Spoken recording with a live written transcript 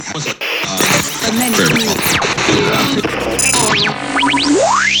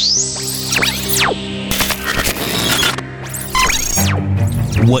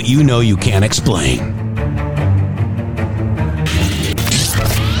What you know you can't explain.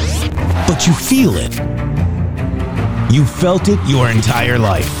 But you feel it. You felt it your entire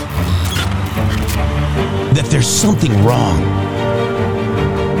life. That there's something wrong.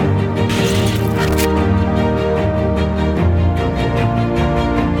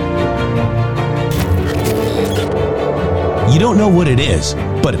 You don't know what it is,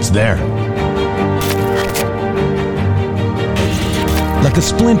 but it's there. Like a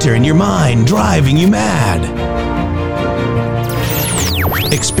splinter in your mind, driving you mad.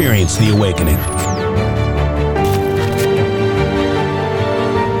 Experience the awakening.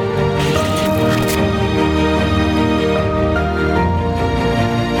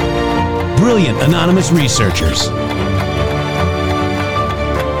 Brilliant anonymous researchers.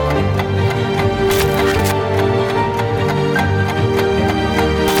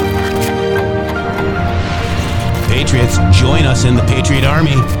 Patriots, join us in the Patriot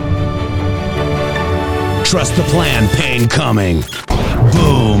Army. Trust the plan, pain coming.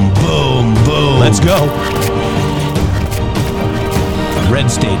 Boom, boom, boom. Let's go.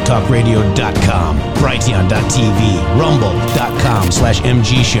 RedStateTalkRadio.com, Brighteon.tv,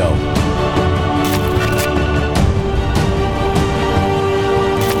 Rumble.com/MG Show.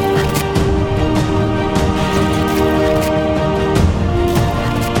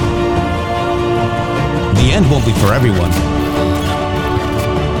 The end won't be for everyone.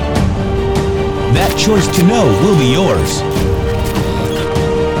 That choice to know will be yours.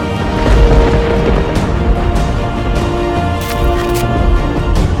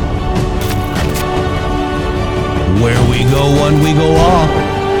 Where we go one, we go all.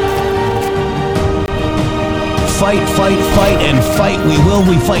 Fight, fight, fight, and fight we will.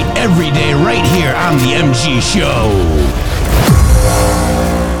 We fight every day right here on the MG Show.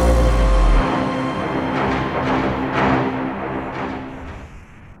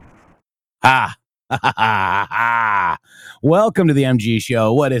 Welcome to the MG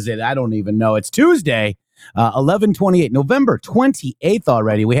Show. What is it? I don't even know. It's Tuesday, 11/28, November 28th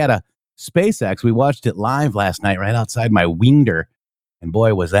already. We had a SpaceX. We watched it live last night right outside my winder, and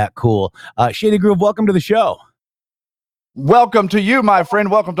boy, was that cool. Shady Groove, welcome to the show. Welcome to you, my friend.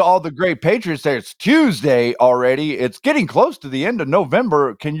 Welcome to all the great Patriots there. It's Tuesday already. It's getting close to the end of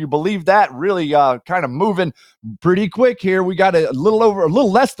November. Can you believe that? Really kind of moving pretty quick here. We got a little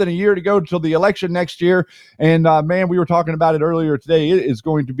less than a year to go till the election next year. And man, we were talking about it earlier today. It is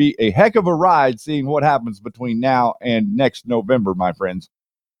going to be a heck of a ride seeing what happens between now and next November, my friends.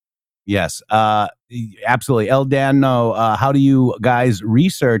 Yes, absolutely. Eldano, how do you guys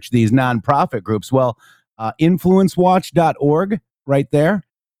research these nonprofit groups? Well, influencewatch.org right there.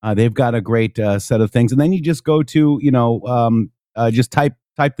 They've got a great set of things. And then you just go to, just type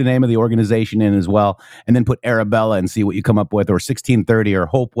the name of the organization in as well, and then put Arabella and see what you come up with, or 1630 or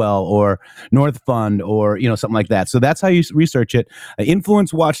Hopewell or North Fund or, something like that. So that's how you research it.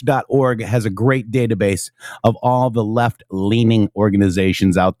 Influencewatch.org has a great database of all the left-leaning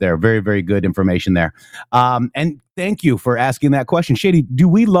organizations out there. Very, very good information there. And thank you for asking that question. Shady, do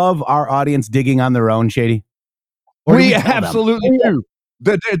we love our audience digging on their own, Shady? Or we absolutely do.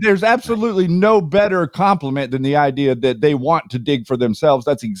 There's absolutely no better compliment than the idea that they want to dig for themselves.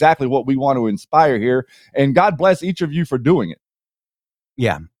 That's exactly what we want to inspire here. And God bless each of you for doing it.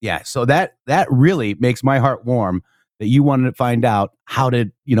 Yeah. So that really makes my heart warm that you wanted to find out how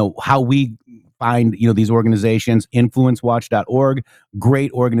we find, these organizations. Influencewatch.org,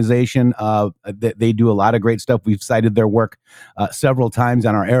 great organization. They do a lot of great stuff. We've cited their work several times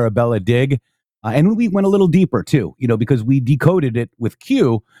on our Arabella dig. And we went a little deeper, too, because we decoded it with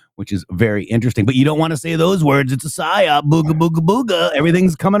Q, which is very interesting. But you don't want to say those words. It's a psyop. Booga, booga, booga.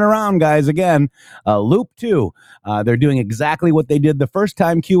 Everything's coming around, guys. Again, Loop 2. They're doing exactly what they did the first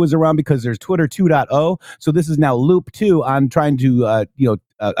time Q was around, because there's Twitter 2.0. So this is now Loop 2 on trying to,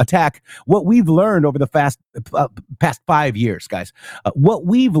 attack what we've learned over the past 5 years, guys. What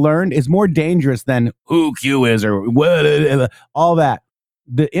we've learned is more dangerous than who Q is or what, all that.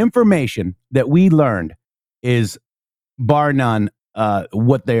 The information that we learned is, bar none,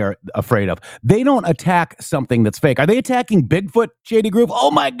 what they are afraid of. They don't attack something that's fake. Are they attacking Bigfoot, Shady Groove?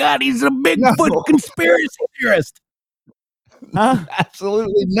 Oh my God, he's a Bigfoot conspiracy theorist. Huh?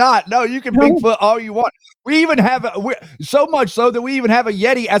 Absolutely not. No, you can Bigfoot all you want. We even have so much so that we even have a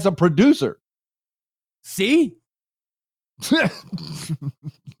Yeti as a producer. See? I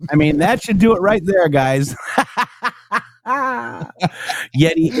mean, that should do it right there, guys.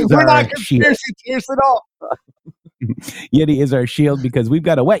 Yeti is We're not conspiracy theorists at all. Yeti is our shield because we've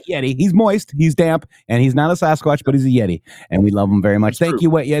got a wet Yeti. He's moist, he's damp, and he's not a Sasquatch, but he's a Yeti. And we love him very much. That's Thank true. you,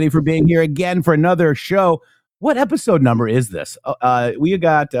 Wet Yeti, for being here again for another show. What episode number is this? We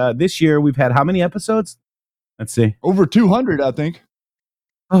got this year, we've had how many episodes? Let's see. Over 200, I think.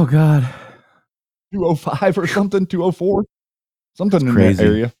 Oh, God. 205 or something, 204. Something in crazy. that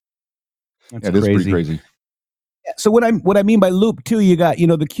area. That's It is pretty crazy. So what I mean by loop too, you got,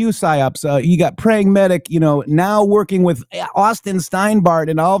 the Q psyops, you got Praying Medic, now working with Austin Steinbart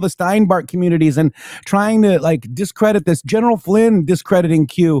and all the Steinbart communities and trying to discredit this. General Flynn discrediting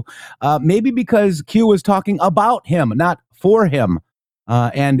Q, maybe because Q was talking about him, not for him,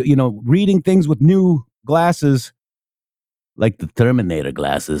 and reading things with new glasses, like the Terminator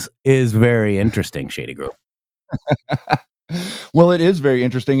glasses, is very interesting. Shady Grove. Well, it is very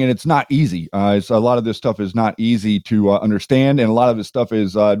interesting, and it's not easy. It's a lot of this stuff is not easy to understand, and a lot of this stuff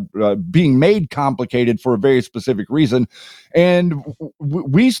is being made complicated for a very specific reason. And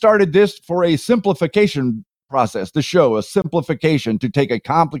we started this for a simplification process. The show, a simplification, to take a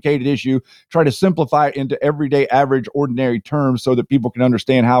complicated issue, try to simplify it into everyday, average, ordinary terms, so that people can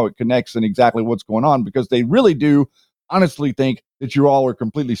understand how it connects and exactly what's going on, because they really do honestly think that you all are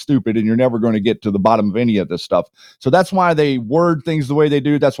completely stupid and you're never going to get to the bottom of any of this stuff. So that's why they word things the way they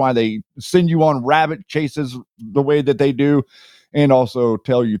do. That's why they send you on rabbit chases the way that they do, and also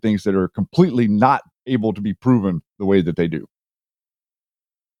tell you things that are completely not able to be proven the way that they do.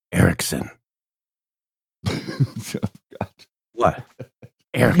 Erickson. Oh, God. What?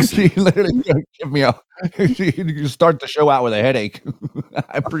 Erickson. She literally give me you start the show out with a headache.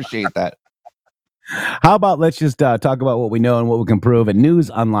 I appreciate that. How about let's just talk about what we know and what we can prove, and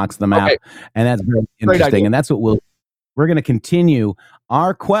news unlocks the map. Okay. And that's very interesting. And that's what we're going to continue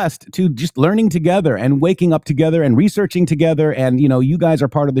our quest to just learning together and waking up together and researching together. And, you guys are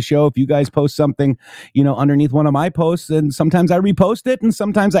part of the show. If you guys post something, underneath one of my posts, and sometimes I repost it and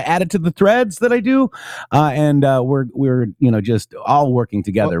sometimes I add it to the threads that I do. And we're just all working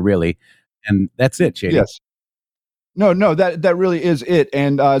together, really. And that's it, Shady. Yes. No, that really is it.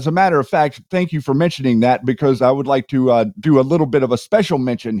 And as a matter of fact, thank you for mentioning that, because I would like to do a little bit of a special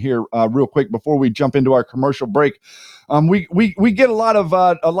mention here real quick before we jump into our commercial break. We get a lot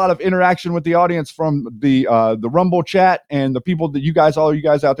of interaction with the audience from the Rumble chat, and the people that all you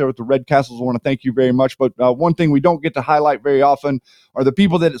guys out there with the red castles, I want to thank you very much. But one thing we don't get to highlight very often are the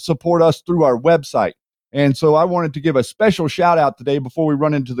people that support us through our website. And so I wanted to give a special shout out today before we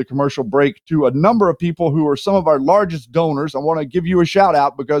run into the commercial break to a number of people who are some of our largest donors. I want to give you a shout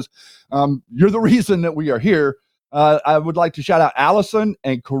out because you're the reason that we are here. I would like to shout out Allison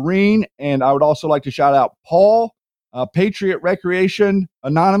and Corrine, and I would also like to shout out Paul, Patriot Recreation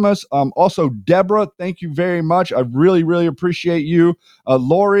Anonymous. Also Deborah, thank you very much. I really, really appreciate you.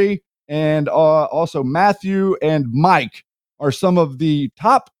 Lori, and also Matthew and Mike are some of the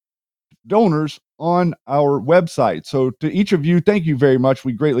top donors on our website. So to each of you, thank you very much.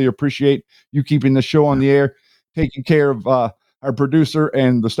 We greatly appreciate you keeping the show on the air, taking care of our producer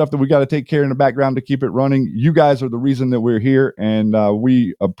and the stuff that we got to take care in the background to keep it running. You guys are the reason that we're here, and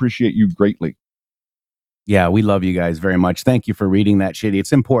we appreciate you greatly. Yeah, we love you guys very much. Thank you for reading that, Shitty.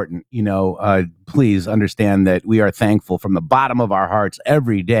 It's important. Please understand that we are thankful from the bottom of our hearts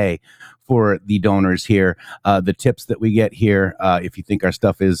every day for the donors here, the tips that we get here. If you think our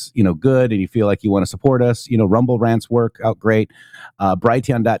stuff is, good and you feel like you want to support us, Rumble rants work out great.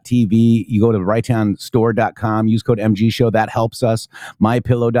 Brighteon.tv, you go to brighteonstore.com, use code MGShow. That helps us.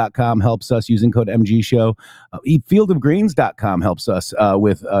 MyPillow.com helps us using code MGShow. Fieldofgreens.com helps us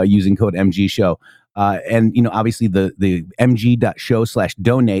with using code MGShow. And obviously the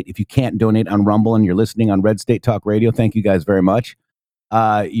mg.show/donate. If you can't donate on Rumble and you're listening on Red State Talk Radio, thank you guys very much.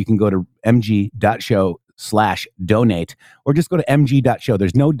 You can go to mg.show/donate, or just go to mg.show.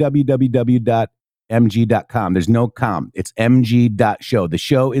 There's no www.mg.com. There's no com. It's mg.show. The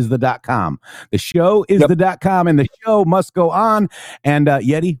show is the .com. The show is the .com, and the show must go on. And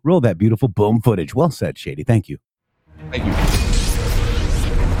Yeti, roll that beautiful boom footage. Well said, Shady. Thank you. Thank you.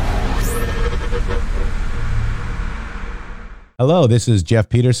 Hello, this is Jeff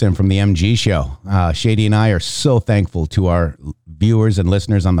Peterson from the MG Show. Shady and I are so thankful to our viewers and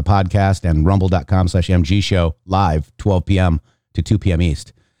listeners on the podcast and rumble.com/MG Show live 12 p.m. to 2 p.m.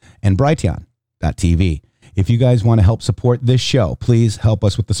 East, and Brighteon.tv. If you guys want to help support this show, please help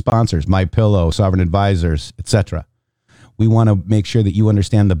us with the sponsors, MyPillow, Sovereign Advisors, etc. We want to make sure that you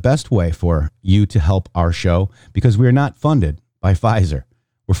understand the best way for you to help our show, because we are not funded by Pfizer.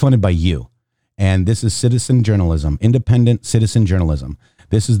 We're funded by you. And this is citizen journalism, independent citizen journalism.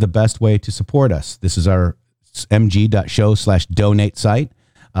 This is the best way to support us. This is our mg.show/donate site.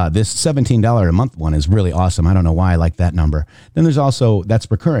 This $17 a month one is really awesome. I don't know why I like that number. Then there's also, that's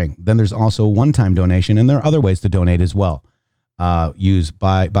recurring. Then there's also one-time donation, and there are other ways to donate as well. Use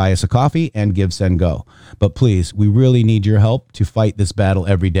buy us a coffee and give, send, go. But please, we really need your help to fight this battle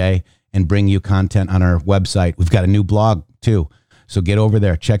every day and bring you content on our website. We've got a new blog too. So get over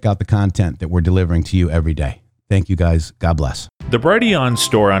there, check out the content that we're delivering to you every day. Thank you guys. God bless. The Brighteon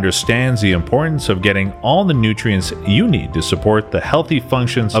store understands the importance of getting all the nutrients you need to support the healthy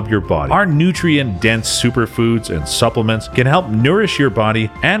functions of your body. Our nutrient-dense superfoods and supplements can help nourish your body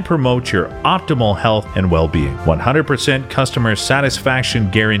and promote your optimal health and well-being. 100% customer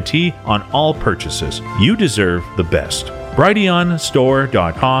satisfaction guarantee on all purchases. You deserve the best.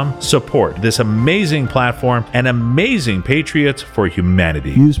 BrighteonStore.com. Support this amazing platform and amazing patriots for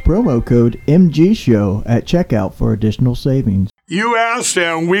humanity. Use promo code MGSHOW at checkout for additional savings. You asked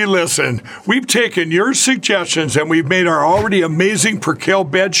and we listened. We've taken your suggestions and we've made our already amazing Percale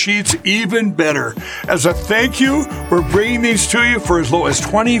bed sheets even better. As a thank you, we're bringing these to you for as low as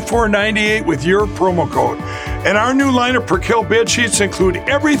 $24.98 with your promo code. And our new line of Percale bed sheets include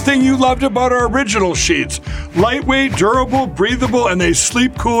everything you loved about our original sheets. Lightweight, durable, breathable, and they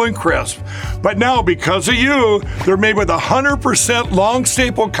sleep cool and crisp. But now, because of you, they're made with 100% long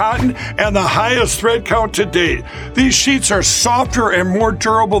staple cotton and the highest thread count to date. These sheets are softer and more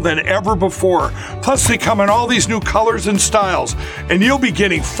durable than ever before. Plus, they come in all these new colors and styles. And you'll be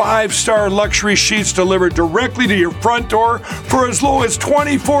getting 5-star luxury sheets delivered directly to your front door for as low as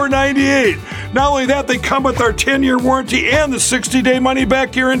 $24.98. Not only that, they come with our 10-year warranty and the 60-day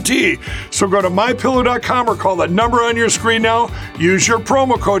money-back guarantee. So go to mypillow.com or call the number on your screen now. Use your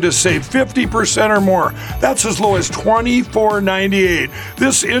promo code to save 50% or more. That's as low as $24.98.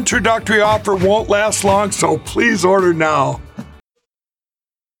 This introductory offer won't last long, so please order now.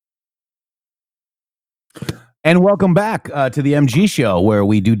 And welcome back to the MG Show, where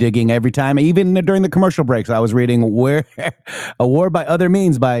we do digging every time, even during the commercial breaks. I was reading A War by Other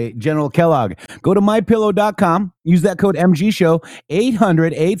Means by General Kellogg. Go to mypillow.com. Use that code MG Show,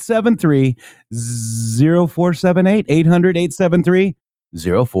 800-873-0478,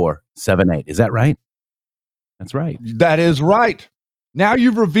 800-873-0478. Is that right? That's right. That is right. Now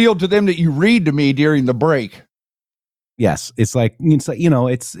you've revealed to them that you read to me during the break. Yes, it's like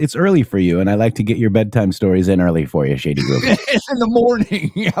it's early for you, and I like to get your bedtime stories in early for you, Shady Group. It's in the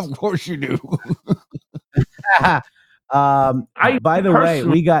morning. Yeah, of course you do. By the way,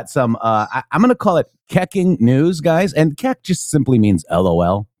 we got some. I'm going to call it kecking news, guys, and keck just simply means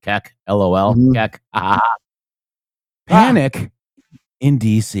LOL. Keck, LOL, keck. Panic in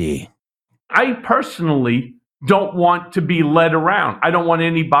DC. I personally don't want to be led around. I don't want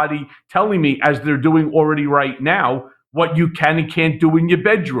anybody telling me, as they're doing already right now, what you can and can't do in your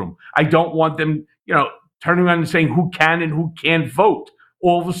bedroom. I don't want them, turning around and saying who can and who can't vote.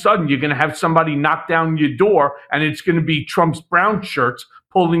 All of a sudden, you're going to have somebody knock down your door, and it's going to be Trump's brown shirts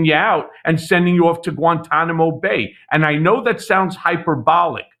pulling you out and sending you off to Guantanamo Bay. And I know that sounds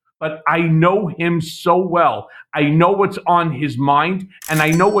hyperbolic, but I know him so well. I know what's on his mind, and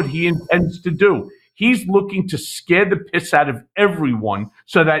I know what he intends to do. He's looking to scare the piss out of everyone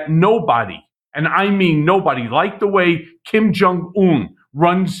so that nobody, and I mean nobody, like the way Kim Jong-un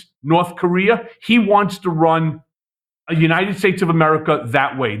runs North Korea, he wants to run a United States of America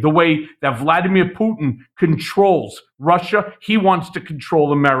that way. The way that Vladimir Putin controls Russia, he wants to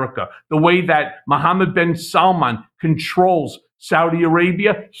control America. The way that Mohammed bin Salman controls Saudi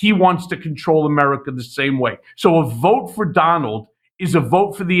Arabia, he wants to control America the same way. So a vote for Donald is a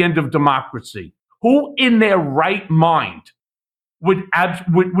vote for the end of democracy. Who in their right mind would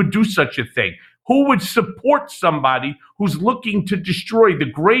do such a thing? Who would support somebody who's looking to destroy the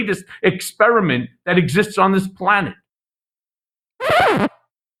greatest experiment that exists on this planet?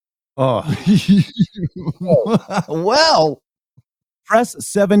 Oh, well, press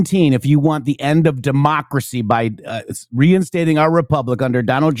 17 if you want the end of democracy by reinstating our republic under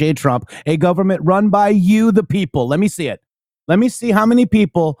Donald J. Trump, a government run by you, the people. Let me see it. Let me see how many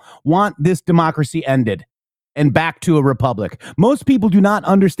people want this democracy ended and back to a republic. Most people do not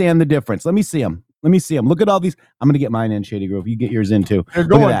understand the difference. Let me see them. Look at all these. I'm going to get mine in, Shady Grove. You get yours in too.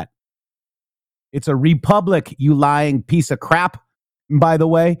 Look at that. It's a republic, you lying piece of crap. By the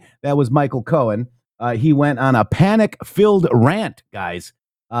way, that was Michael Cohen. He went on a panic-filled rant, guys.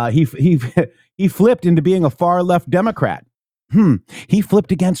 He flipped into being a far-left Democrat. He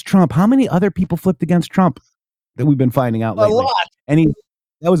flipped against Trump. How many other people flipped against Trump that we've been finding out lately? A lot. And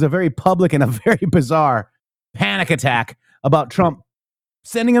that was a very public and a very bizarre panic attack about Trump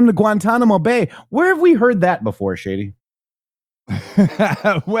sending him to Guantanamo Bay. Where have we heard that before, Shady?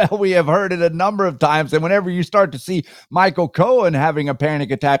 Well, we have heard it a number of times. And whenever you start to see Michael Cohen having a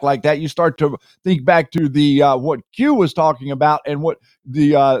panic attack like that, you start to think back to the what Q was talking about and what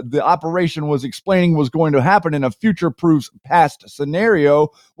the operation was explaining was going to happen in a future-proof past scenario.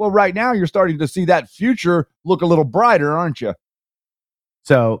 Well, right now you're starting to see that future look a little brighter, aren't you?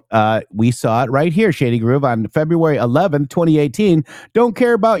 So we saw it right here, Shady Groove, on February 11th, 2018. Don't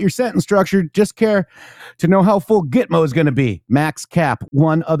care about your sentence structure. Just care to know how full GITMO is going to be. Max cap,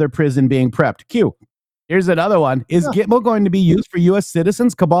 one other prison being prepped. Q. Here's another one. Is GITMO going to be used for U.S.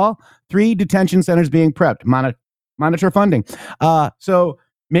 citizens? Cabal, 3 detention centers being prepped. Monitor funding. So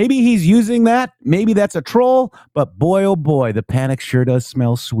maybe he's using that. Maybe that's a troll. But boy, oh boy, the panic sure does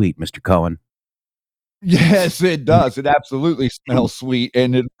smell sweet, Mr. Cohen. Yes, it does. It absolutely smells sweet.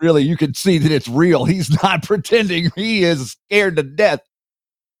 And it really, you can see that it's real. He's not pretending. He is scared to death.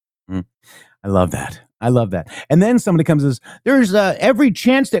 I love that. I love that. And then somebody comes and says, there's every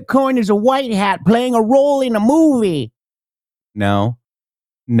chance that Cohen is a white hat playing a role in a movie. No.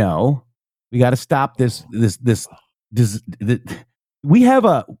 We got to stop this. We have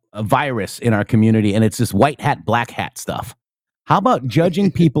a virus in our community, and it's this white hat, black hat stuff. How about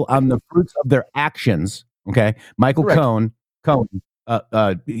judging people on the fruits of their actions? Okay. Michael Cohen,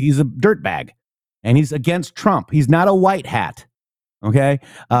 he's a dirtbag, and he's against Trump. He's not a white hat. Okay.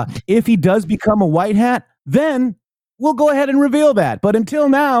 If he does become a white hat, then we'll go ahead and reveal that. But until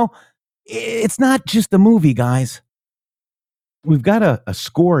now, it's not just a movie, guys. We've got a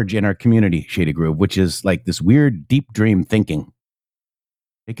scourge in our community, Shady Groove, which is like this weird deep dream thinking.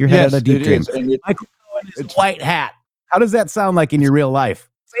 Take your head out of deep dream. Michael Cohen is a white hat. How does that sound like in your real life?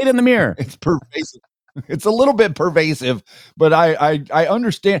 Say it in the mirror. It's pervasive. It's a little bit pervasive, but I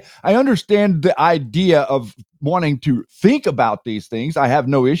understand. I understand the idea of wanting to think about these things. I have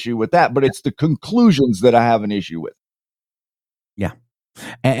no issue with that, but it's the conclusions that I have an issue with. Yeah.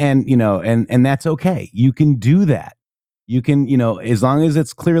 And you know, and that's okay. You can do that. You can, you know, as long as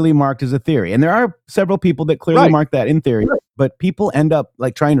it's clearly marked as a theory. And there are several people that clearly mark that in theory, but people end up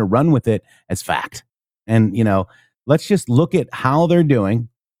like trying to run with it as fact. And, you know, let's just look at how they're doing,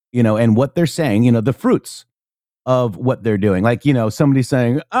 you know, and what they're saying, you know, the fruits of what they're doing. Like, you know, somebody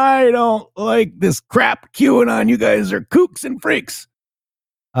saying, I don't like this crap QAnon. You guys are kooks and freaks.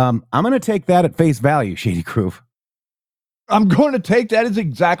 I'm going to take that at face value, Shady Groove. I'm going to take that as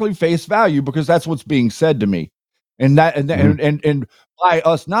exactly face value because that's what's being said to me. And that, and by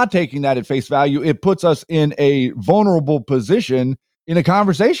us not taking that at face value, it puts us in a vulnerable position in a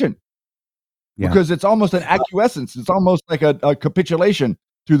conversation. Because it's almost an acquiescence. It's almost like a capitulation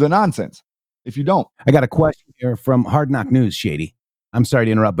to the nonsense if you don't. I got a question here from Hard Knock News, Shady. I'm sorry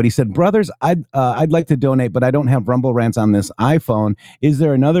to interrupt, but he said, brothers, I'd like to donate, but I don't have Rumble Rants on this iPhone. Is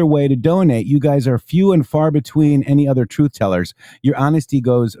there another way to donate? You guys are few and far between any other truth tellers. Your honesty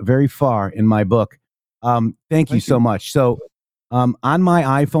goes very far in my book. Thank you so much. So on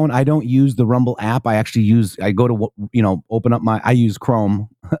my iPhone, I don't use the Rumble app. I go to, you know, open up I use Chrome.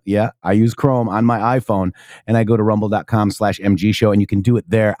 I use Chrome on my iPhone, and I go to rumble.com/MG show, and you can do it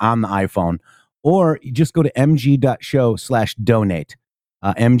there on the iPhone, or you just go to mg.show/donate.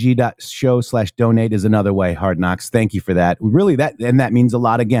 mg.show/donate is another way. Hard Knocks. Thank you for that. Really, that means a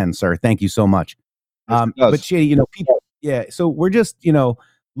lot again, sir. Thank you so much. But Shady, you know, people, so we're just, you know,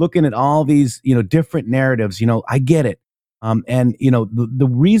 looking at all these, you know, different narratives. You know, I get it. And, you know, the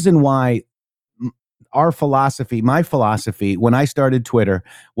reason why my philosophy, when I started Twitter,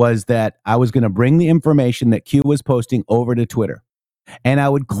 was that I was going to bring the information that Q was posting over to Twitter. And I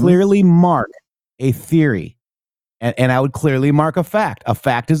would clearly mark a theory. And I would clearly mark a fact. A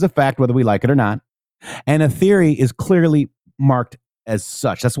fact is a fact, whether we like it or not. And a theory is clearly marked as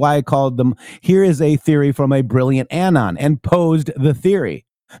such. That's why I called them, here is a theory from a brilliant anon, and posed the theory.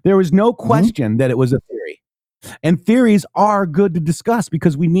 There was no question that it was a theory. And theories are good to discuss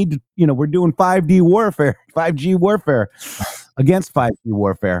because we need to, you know, we're doing 5G warfare against 5G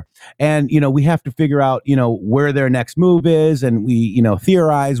warfare. And, you know, we have to figure out, you know, where their next move is, and we, you know,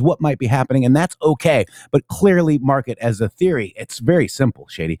 theorize what might be happening, and that's okay. But clearly mark it as a theory. It's very simple,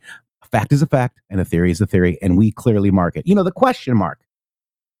 Shady. A fact is a fact, and a theory is a theory, and we clearly mark it. You know, the question mark.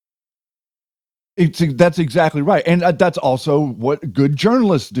 That's exactly right. And that's also what good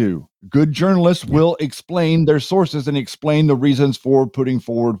journalists do. Good journalists will explain their sources and explain the reasons for putting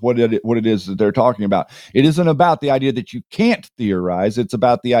forward what it is that they're talking about. It isn't about the idea that you can't theorize. It's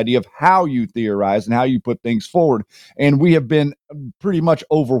about the idea of how you theorize and how you put things forward. And we have been pretty much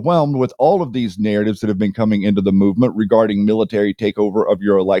overwhelmed with all of these narratives that have been coming into the movement regarding military takeover of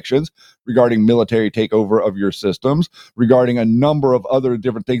your elections, regarding military takeover of your systems, regarding a number of other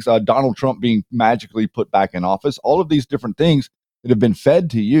different things, Donald Trump being magically put back in office, all of these different things that have been fed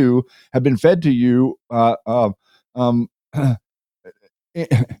to you have been fed to you in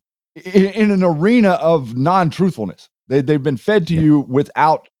an arena of non-truthfulness. They've been fed to you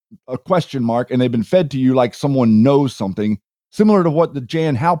without a question mark, and they've been fed to you like someone knows something, similar to what the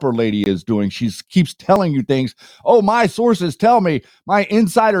Jan Halper lady is doing. She keeps telling you things. Oh, my sources tell me, my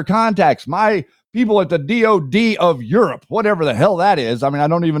insider contacts, my people at the DOD of Europe, whatever the hell that is. I mean, I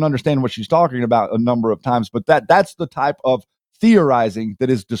don't even understand what she's talking about a number of times, but that's the type of theorizing that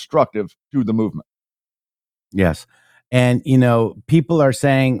is destructive to the movement. Yes. And, people are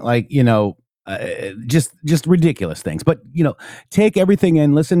saying like, just ridiculous things, but, take everything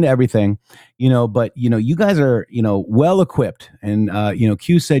in, listen to everything, but, you guys are, well equipped. And,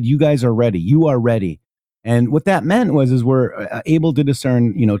 Q said, you guys are ready. You are ready. And what that meant is we're able to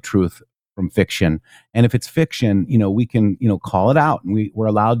discern, truth from fiction. And if it's fiction, we can, call it out, and we're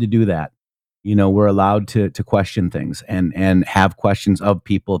allowed to do that. We're allowed to question things and have questions of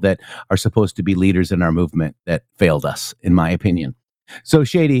people that are supposed to be leaders in our movement that failed us, in my opinion. So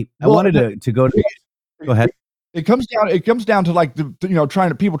Shady, I wanted to go ahead. It comes down to like people trying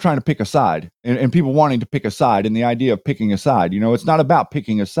to pick a side and people wanting to pick a side, and the idea of picking a side. It's not about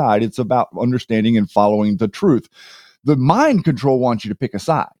picking a side. It's about understanding and following the truth. The mind control wants you to pick a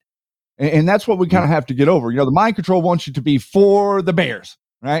side. And that's what we kind of have to get over. The mind control wants you to be for the Bears.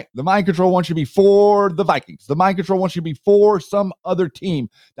 Right? The mind control wants you to be for the Vikings. The mind control wants you to be for some other team.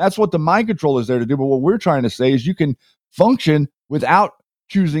 That's what the mind control is there to do. But what we're trying to say is you can function without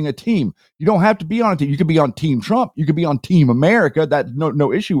choosing a team. You don't have to be on a team. You could be on Team Trump. You could be on Team America. That's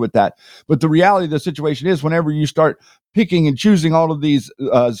no issue with that. But the reality of the situation is whenever you start picking and choosing all of these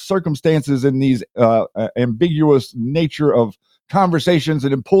circumstances and these ambiguous nature of conversations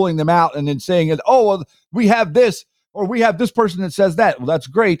and then pulling them out and then saying, oh, well, we have this, or we have this person that says that. Well, that's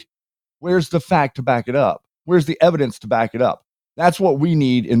great. Where's the fact to back it up? Where's the evidence to back it up? That's what we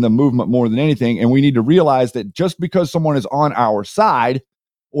need in the movement more than anything. And we need to realize that just because someone is on our side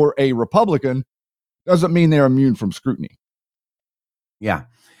or a Republican doesn't mean they're immune from scrutiny. Yeah.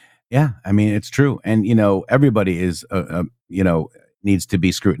 Yeah. I mean, it's true. And, everybody is, needs to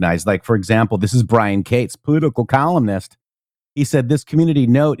be scrutinized. Like, for example, this is Brian Cates, political columnist. He said this community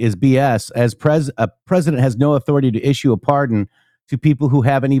note is BS, as a president has no authority to issue a pardon to people who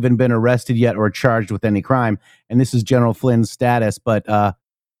haven't even been arrested yet or charged with any crime. And this is General Flynn's status, but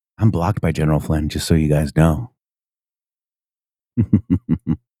I'm blocked by General Flynn, just so you guys know.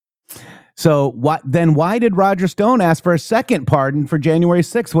 So why did Roger Stone ask for a second pardon for January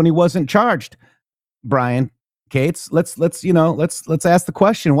 6th when he wasn't charged? Brian Cates, let's ask the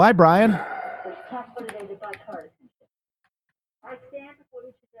question. Why, Brian?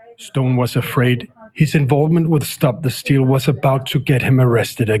 Stone was afraid his involvement with Stop the Steal was about to get him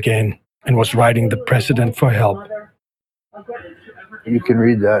arrested again and was writing the president for help. You can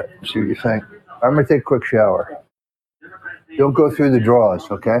read that, see what you think. I'm going to take a quick shower. Don't go through the drawers,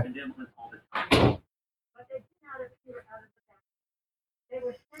 okay?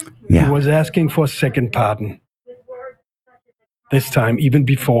 Yeah. He was asking for a second pardon. This time, even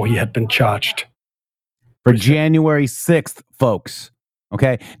before he had been charged. For January 6th, folks.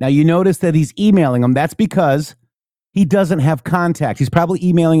 Okay. Now you notice that he's emailing them. That's because he doesn't have contact. He's probably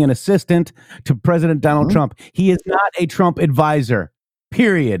emailing an assistant to President Donald Trump. He is not a Trump advisor,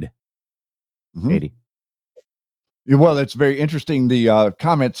 period. Katie. Well, it's very interesting. The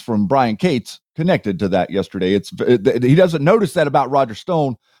comments from Brian Cates connected to that yesterday. He doesn't notice that about Roger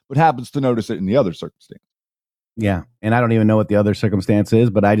Stone, but happens to notice it in the other circumstance. Yeah. And I don't even know what the other circumstance is,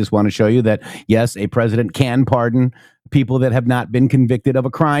 but I just want to show you that, yes, a president can pardon people that have not been convicted of a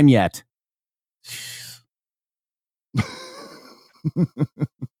crime yet.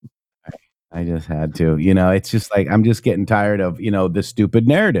 I just had to, it's just like, I'm just getting tired of, the stupid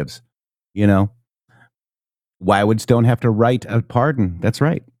narratives, Why would Stone have to write a pardon? That's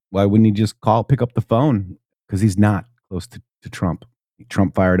right. Why wouldn't he just pick up the phone? Because he's not close to Trump.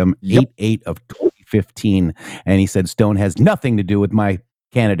 Trump fired him 8/8 of 2015. And he said, Stone has nothing to do with my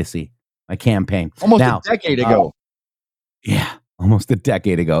candidacy, my campaign. Almost a decade ago. Yeah, almost a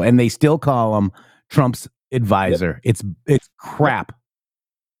decade ago. And they still call him Trump's advisor. Yep. It's crap.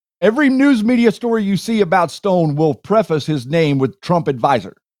 Every news media story you see about Stone will preface his name with Trump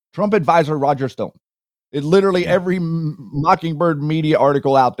advisor. Trump advisor Roger Stone. It literally, every Mockingbird media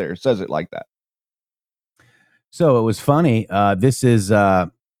article out there says it like that. So it was funny. This is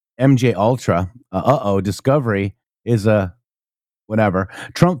MJ Ultra. Discovery is whatever.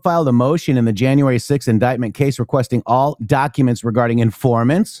 Trump filed a motion in the January 6th indictment case requesting all documents regarding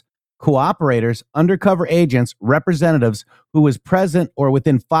informants, cooperators, undercover agents, representatives who was present or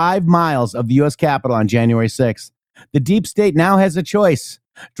within 5 miles of the U.S. Capitol on January 6th. The deep state now has a choice.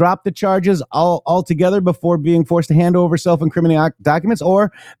 Drop the charges altogether before being forced to hand over self-incriminating documents,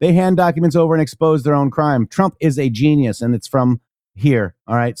 or they hand documents over and expose their own crime. Trump is a genius, and it's from here.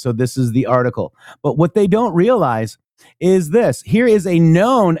 All right, so this is the article. But what they don't realize is this. Here is a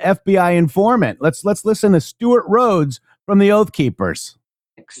known FBI informant. Let's listen to Stuart Rhodes from the Oath Keepers.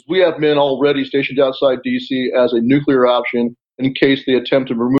 We have men already stationed outside D.C. as a nuclear option in case they attempt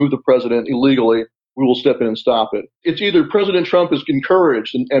to remove the president illegally. We will step in and stop it. It's either President Trump is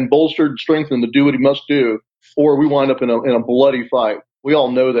encouraged and bolstered, strengthened to do what he must do, or we wind up in a bloody fight. We all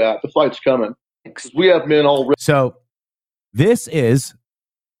know that. The fight's coming. We have men already. So this is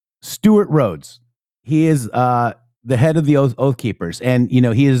Stuart Rhodes. He is the head of the Oath Keepers, and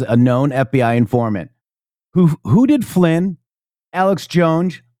he is a known FBI informant. Who did Flynn, Alex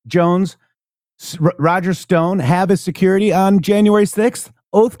Jones, Roger Stone have as security on January 6th?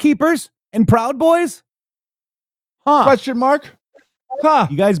 Oath Keepers and Proud Boys? Huh. Question mark? Huh.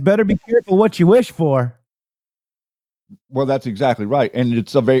 You guys better be careful what you wish for. Well, that's exactly right. And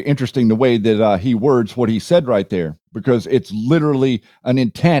it's very interesting the way that he words what he said right there, because it's literally an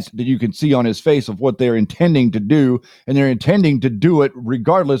intent that you can see on his face of what they're intending to do. And they're intending to do it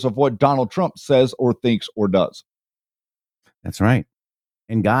regardless of what Donald Trump says or thinks or does. That's right.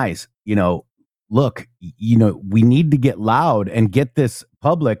 And guys, look, we need to get loud and get this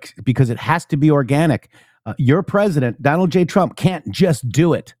public because it has to be organic. Your president, Donald J. Trump, can't just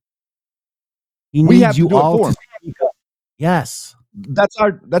do it. He needs you all to speak up. Yes. That's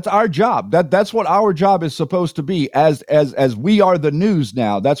our job. That's what our job is supposed to be as we are the news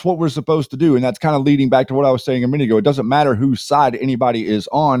now. That's what we're supposed to do. And that's kind of leading back to what I was saying a minute ago. It doesn't matter whose side anybody is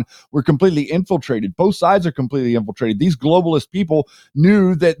on. We're completely infiltrated. Both sides are completely infiltrated. These globalist people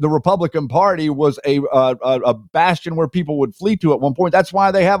knew that the Republican Party was a bastion where people would flee to at one point. That's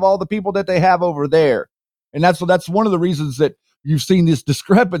why they have all the people that they have over there. And that's one of the reasons that you've seen these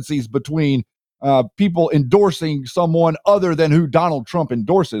discrepancies between people endorsing someone other than who Donald Trump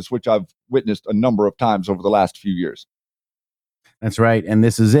endorses, which I've witnessed a number of times over the last few years. That's right. And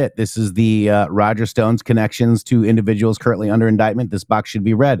this is it. This is the Roger Stone's connections to individuals currently under indictment. This box should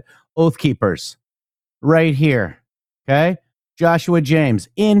be read. Oath Keepers. Right here. Okay? Joshua James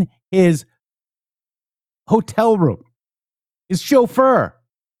in his hotel room. His chauffeur.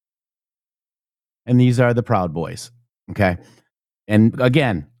 And these are the Proud Boys. Okay? And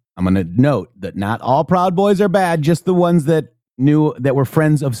again, I'm going to note that not all Proud Boys are bad, just the ones that were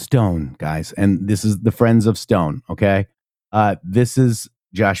friends of Stone, guys. And this is the friends of Stone, okay? This is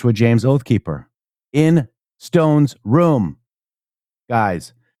Joshua James, Oath Keeper, in Stone's room,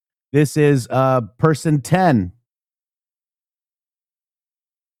 guys. This is person 10.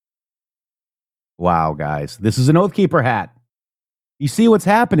 Wow, guys. This is an Oath Keeper hat. You see what's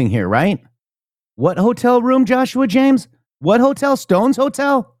happening here, right? What hotel room, Joshua James? What hotel? Stone's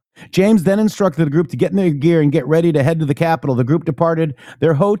hotel? James then instructed the group to get in their gear and get ready to head to the Capitol. The group departed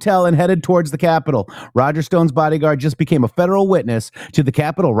their hotel and headed towards the Capitol. Roger Stone's bodyguard just became a federal witness to the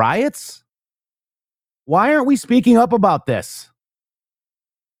Capitol riots? Why aren't we speaking up about this?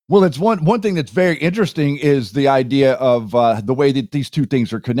 Well, it's one thing that's very interesting is the idea of the way that these two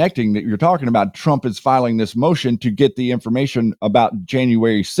things are connecting that you're talking about. Trump is filing this motion to get the information about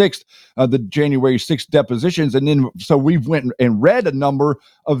January 6th, the January 6th depositions. And then so we've went and read a number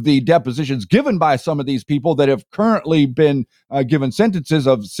of the depositions given by some of these people that have currently been given sentences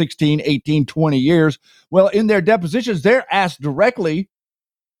of 16, 18, 20 years. Well, in their depositions, they're asked directly,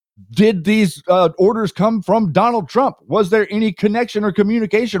 did these orders come from Donald Trump? Was there any connection or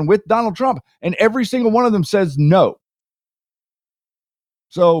communication with Donald Trump? And every single one of them says no.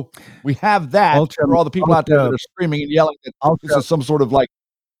 So we have that for all the people out there that are screaming and yelling that this is some sort of like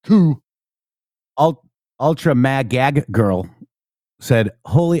coup. Ultra Mag Gag Girl said,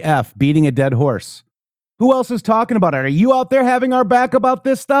 holy F, beating a dead horse. Who else is talking about it? Are you out there having our back about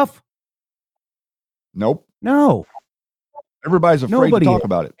this stuff? Nope. No. Everybody's afraid to talk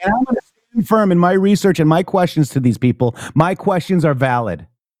about it. And I'm going to stand firm in my research and my questions to these people. My questions are valid.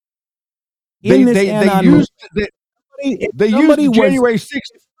 They used January 6th. If somebody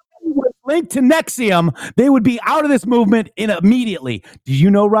was linked to Nexium, they would be out of this movement immediately. Did you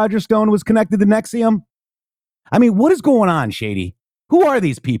know Roger Stone was connected to Nexium? I mean, what is going on, Shady? Who are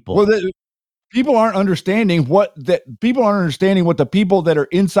these people? Well, people aren't understanding what the people that are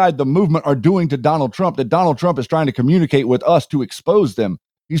inside the movement are doing to Donald Trump, that Donald Trump is trying to communicate with us to expose them.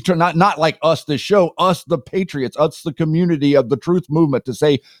 He's not like us, this show, us, the patriots, us, the community of the truth movement, to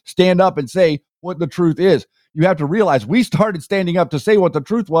say, stand up and say what the truth is. you have to realize we started standing up to say what the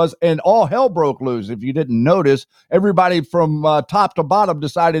truth was, and all hell broke loose. If you didn't notice, everybody from top to bottom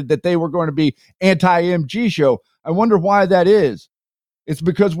decided that they were going to be anti-MG show. I wonder why that is. It's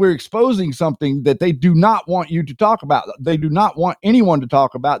because we're exposing something that they do not want you to talk about. They do not want anyone to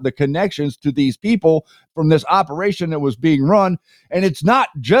talk about the connections to these people from this operation that was being run. And it's not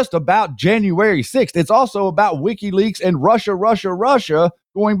just about January 6th. It's also about WikiLeaks and Russia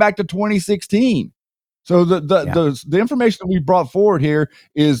going back to 2016. So the information that we brought forward here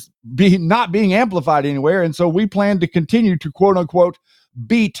is not being amplified anywhere. And so we plan to continue to, quote unquote,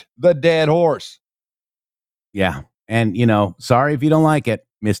 beat the dead horse. Yeah. And, sorry if you don't like it,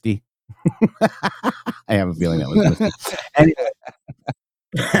 Misty. I have a feeling that was Misty.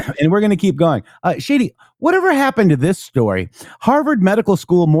 And we're going to keep going. Shady, whatever happened to this story? Harvard Medical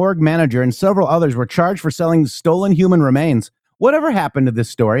School morgue manager and several others were charged for selling stolen human remains. Whatever happened to this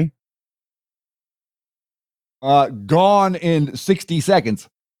story? Gone in 60 seconds.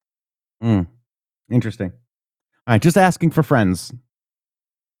 Interesting. All right, just asking for friends.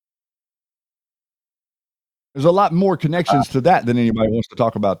 There's a lot more connections to that than anybody wants to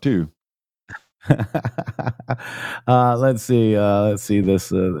talk about, too. Let's see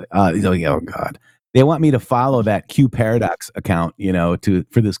this. Oh God, they want me to follow that Q Paradox account,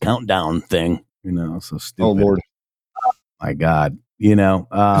 for this countdown thing. So stupid. Oh Lord, my God, is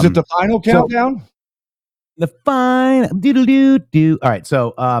it the final countdown? The fine do. All right,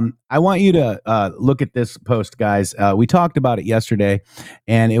 so I want you to look at this post, guys. We talked about it yesterday,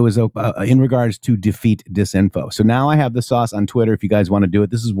 and it was in regards to defeat disinfo. So now I have the sauce on Twitter. If you guys want to do it,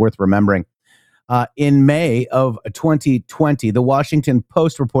 this is worth remembering. In May of 2020, the Washington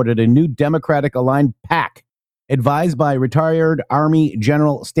Post reported a new Democratic-aligned PAC, advised by retired Army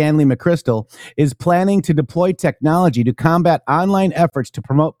General Stanley McChrystal, is planning to deploy technology to combat online efforts to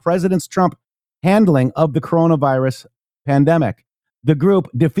promote President Trump's handling of the coronavirus pandemic. The group,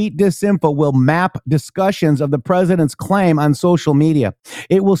 Defeat Disinfo, will map discussions of the president's claim on social media.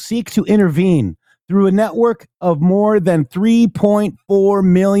 It will seek to intervene through a network of more than 3.4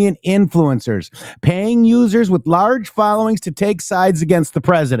 million influencers, paying users with large followings to take sides against the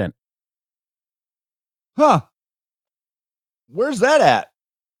president. Huh. Where's that at?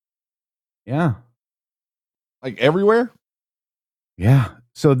 Yeah. Like everywhere? Yeah.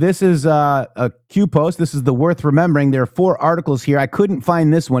 So this is a Q post. This is the worth remembering. There are 4 articles here. I couldn't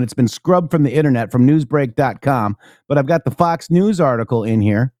find this one. It's been scrubbed from the internet, from newsbreak.com. But I've got the Fox News article in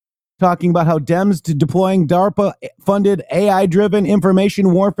here talking about how Dems to deploying DARPA-funded AI-driven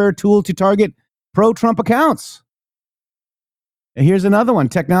information warfare tool to target pro-Trump accounts. And here's another one.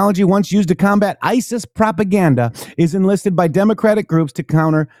 Technology once used to combat ISIS propaganda is enlisted by Democratic groups to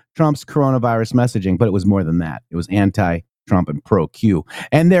counter Trump's coronavirus messaging. But it was more than that. It was anti-Trump and pro-Q.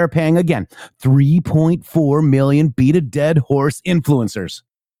 And they're paying, again, 3.4 million beat-a-dead horse influencers.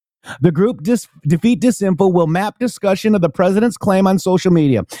 The group Defeat Disinfo will map discussion of the president's claim on social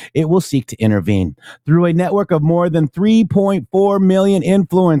media. It will seek to intervene through a network of more than 3.4 million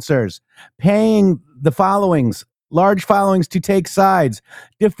influencers, paying the large followings to take sides.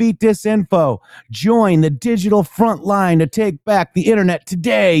 Defeat Disinfo. Join the digital front line to take back the internet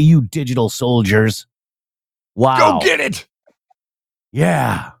today, you digital soldiers. Wow. Go get it.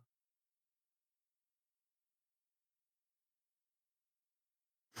 Yeah.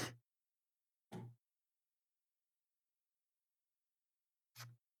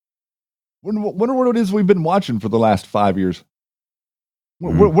 Wonder what it is we've been watching for the last 5 years.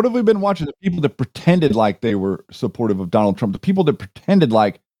 What have we been watching? The people that pretended like they were supportive of Donald Trump, the people that pretended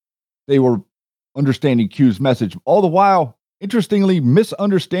like they were understanding Q's message, all the while, interestingly,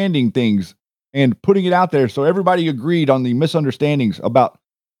 misunderstanding things and putting it out there. So everybody agreed on the misunderstandings about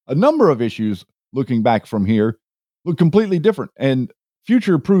a number of issues. Looking back from here, look completely different. And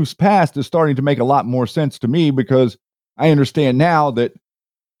future proofs past is starting to make a lot more sense to me, because I understand now that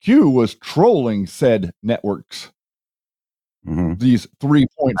Q was trolling said networks. Mm-hmm. These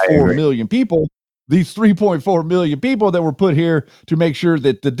 3.4 million people, that were put here to make sure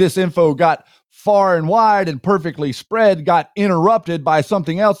that the disinfo got far and wide and perfectly spread, got interrupted by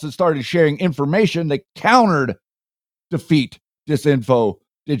something else that started sharing information that countered Defeat Disinfo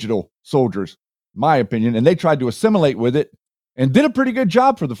digital soldiers, in my opinion. And they tried to assimilate with it and did a pretty good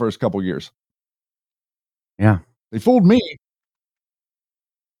job for the first couple years. Yeah. They fooled me.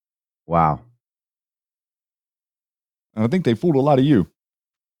 Wow. And I think they fooled a lot of you.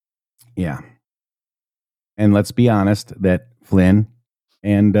 Yeah. And let's be honest that Flynn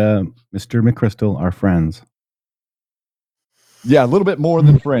and Mr. McChrystal are friends. Yeah, a little bit more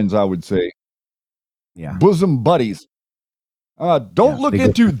than friends, I would say. Yeah. Bosom buddies. Don't look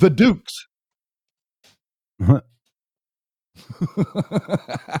into the Dukes.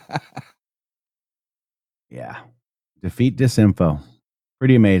 Yeah. Defeat Disinfo.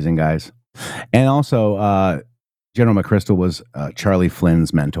 Pretty amazing, guys. And also, General McChrystal was Charlie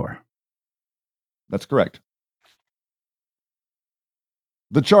Flynn's mentor. That's correct.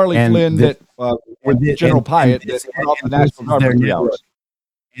 The Charlie Flynn with General Pyatt that went off the National Guard for 3 hours.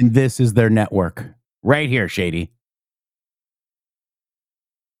 And this is their network. Right here, Shady.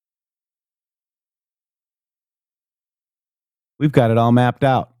 We've got it all mapped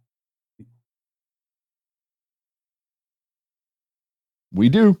out. We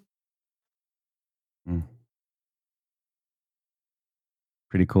do.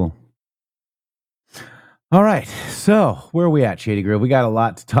 Pretty cool. All right. So where are we at, Shady Grove? We got a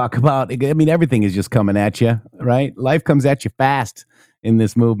lot to talk about. I mean, everything is just coming at you, right? Life comes at you fast in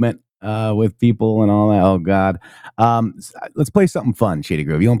this movement with people and all that. Oh, God. Let's play something fun, Shady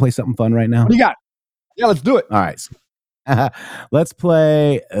Grove. You want to play something fun right now? What do you got? Yeah, let's do it. All right. Let's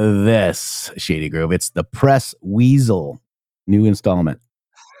play this, Shady Grove. It's the Press Weasel new installment.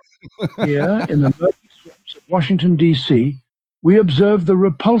 Here in the murky swamps of Washington, D.C., we observe the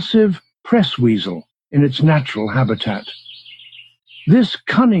repulsive press weasel in its natural habitat. This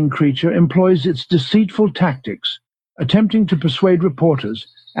cunning creature employs its deceitful tactics, attempting to persuade reporters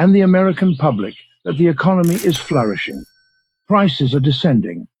and the American public that the economy is flourishing, prices are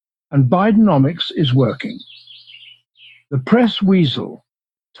descending, and Bidenomics is working. The press weasel,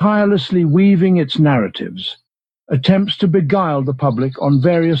 tirelessly weaving its narratives, attempts to beguile the public on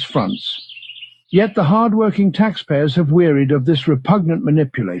various fronts. Yet the hard-working taxpayers have wearied of this repugnant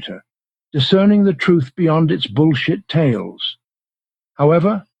manipulator, discerning the truth beyond its bullshit tales.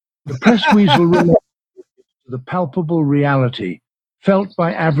 However, the press weasel relates to the palpable reality felt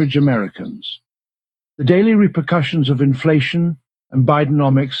by average Americans. The daily repercussions of inflation and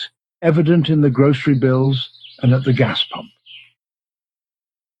Bidenomics evident in the grocery bills and at the gas pump.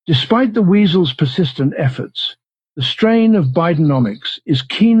 Despite the weasel's persistent efforts, the strain of Bidenomics is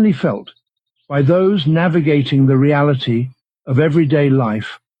keenly felt by those navigating the reality of everyday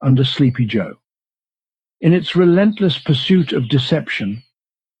life under Sleepy Joe. In its relentless pursuit of deception,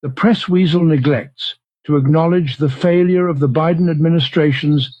 the press weasel neglects to acknowledge the failure of the Biden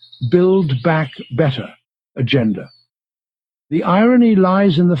administration's Build Back Better agenda. The irony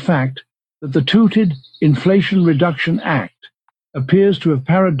lies in the fact that the touted Inflation Reduction Act appears to have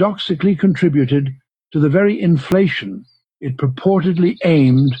paradoxically contributed to the very inflation it purportedly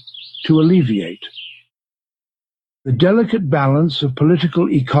aimed to alleviate. The delicate balance of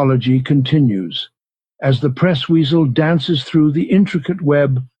political ecology continues as the press weasel dances through the intricate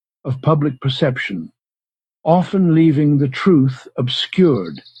web of public perception, often leaving the truth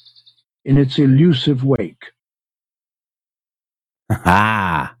obscured in its elusive wake.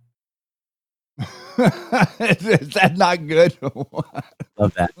 Ah. Is that not good?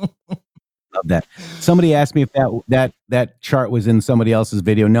 Love that. Love that. Somebody asked me if that chart was in somebody else's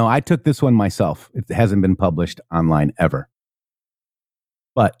video. No, I took this one myself. It hasn't been published online ever.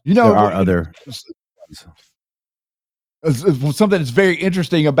 But there are other something that's very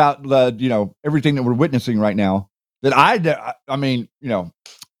interesting about everything that we're witnessing right now that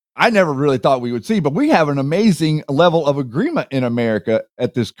I never really thought we would see, but we have an amazing level of agreement in America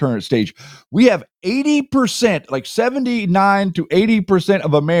at this current stage. We have 80%, like 79 to 80%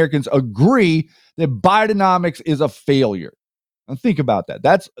 of Americans agree that Bidenomics is a failure. And think about that.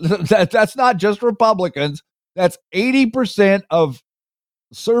 That's not just Republicans. That's 80% of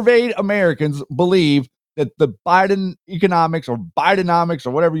surveyed Americans believe that the Biden economics or Bidenomics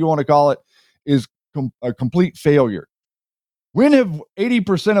or whatever you want to call it is a complete failure. When have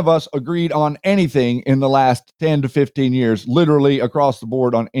 80% of us agreed on anything in the last 10 to 15 years, literally across the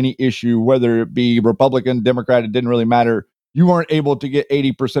board on any issue, whether it be Republican, Democrat, it didn't really matter. You weren't able to get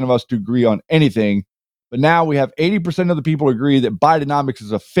 80% of us to agree on anything. But now we have 80% of the people agree that Bidenomics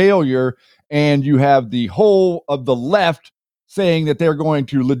is a failure, and you have the whole of the left saying that they're going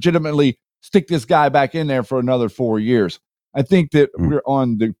to legitimately stick this guy back in there for another 4 years. I think that we're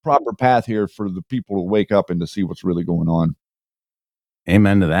on the proper path here for the people to wake up and to see what's really going on.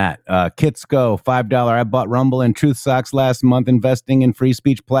 Amen to that. Kitsko, $5. I bought Rumble and Truth Socks last month, investing in free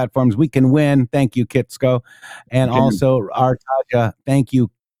speech platforms. We can win. Thank you, Kitsko. And also, Artaja, thank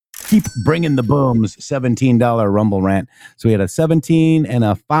you. Keep bringing the booms. $17 Rumble rant. So we had a $17 and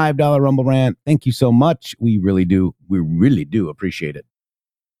a $5 Rumble rant. Thank you so much. We really do. We really do appreciate it.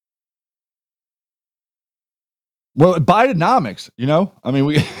 Well, Bidenomics,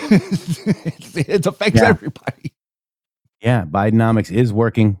 it affects everybody. Yeah, Bidenomics is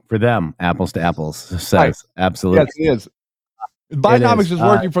working for them. Apples to apples says. Absolutely. Yes, it is. Bidenomics is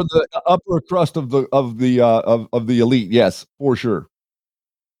working for the upper crust of the elite. Yes, for sure.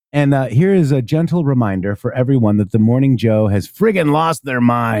 And here is a gentle reminder for everyone that the Morning Joe has friggin' lost their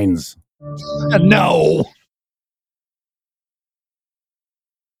minds. No.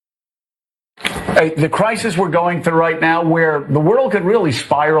 The crisis we're going through right now, where the world could really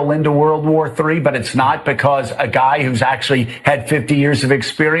spiral into World War III, but it's not, because a guy who's actually had 50 years of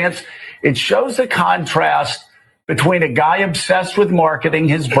experience, it shows the contrast between a guy obsessed with marketing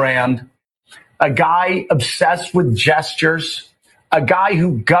his brand, a guy obsessed with gestures, a guy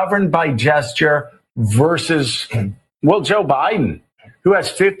who governed by gesture, versus, well, Joe Biden, who has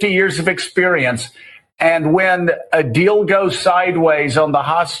 50 years of experience. And when a deal goes sideways on the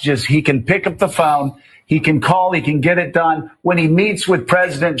hostages, he can pick up the phone, he can call, he can get it done. When he meets with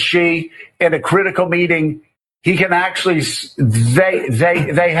President Xi in a critical meeting, he can actually,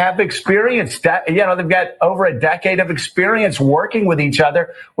 they have experience. They've got over a decade of experience working with each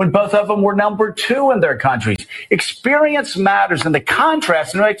other when both of them were number 2 in their countries. Experience matters. And the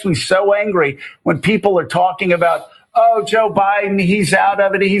contrast, and it makes me so angry when people are talking about, oh, Joe Biden, he's out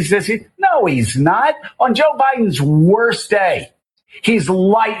of it. He's this. No, he's not. On Joe Biden's worst day, he's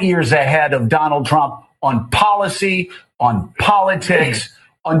light years ahead of Donald Trump on policy, on politics,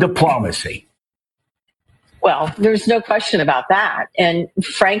 on diplomacy. Well, there's no question about that. And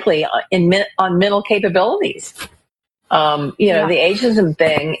frankly, on mental capabilities, the ageism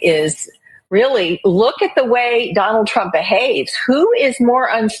thing is really, look at the way Donald Trump behaves. Who is more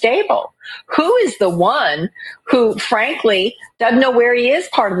unstable? Who is the one who, frankly, doesn't know where he is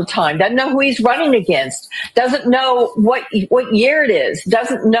part of the time, doesn't know who he's running against, doesn't know what year it is,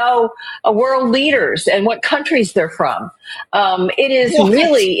 doesn't know world leaders and what countries they're from. It is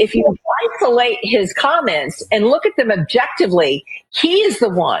really, if you isolate his comments and look at them objectively, he is the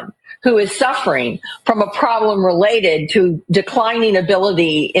one who is suffering from a problem related to declining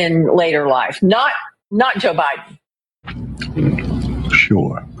ability in later life, not Joe Biden.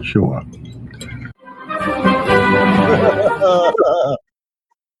 Sure.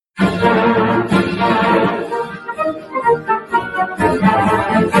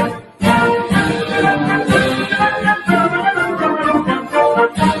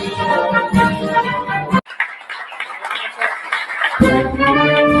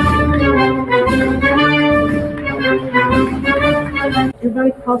 You're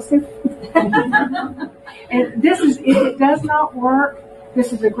very close. And this is, if it does not work,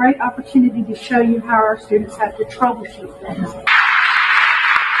 this is a great opportunity to show you how our students have to troubleshoot things.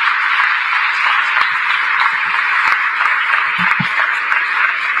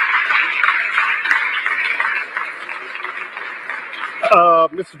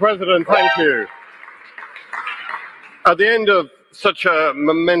 Mr. President, thank you. At the end of such a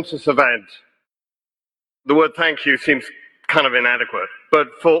momentous event, the word thank you seems kind of inadequate. But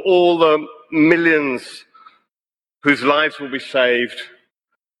for all the millions whose lives will be saved.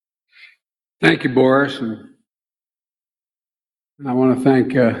 Thank you, Boris. And I want to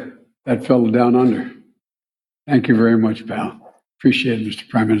thank that fellow down under. Thank you very much, pal. Appreciate it, Mr.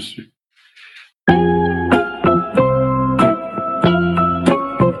 Prime Minister.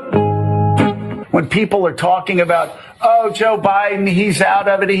 When people are talking about, oh, Joe Biden, he's out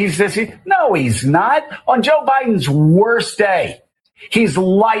of it, he's this. No, he's not. On Joe Biden's worst day, he's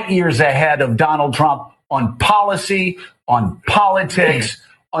light years ahead of Donald Trump on policy, on politics,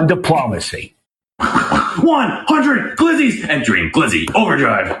 on diplomacy. 100 glizzies entering glizzy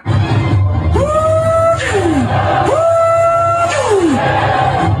overdrive.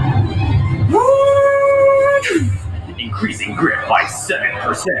 Increasing grip by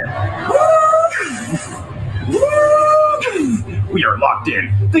 7%. We are locked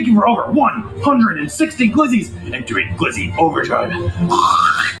in. Thank you for over 160 glizzies entering glizzy overdrive.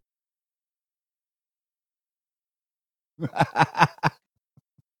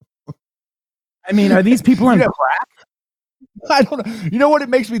 I mean, are these people on crack? I don't know. You know what it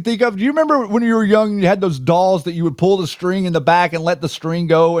makes me think of? Do you remember when you were young, you had those dolls that you would pull the string in the back and let the string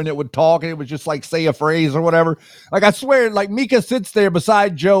go and it would talk and it would just like say a phrase or whatever? Like, I swear, like Mika sits there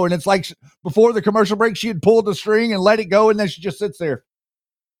beside Joe and it's like before the commercial break, she had pulled the string and let it go and then she just sits there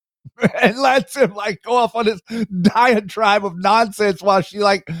and lets him like go off on this diatribe of nonsense while she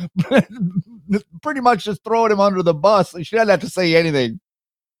like pretty much just throwing him under the bus. She doesn't have to say anything.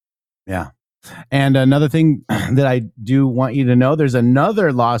 Yeah. And another thing that I do want you to know, there's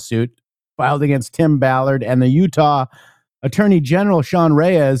another lawsuit filed against Tim Ballard and the Utah Attorney General, Sean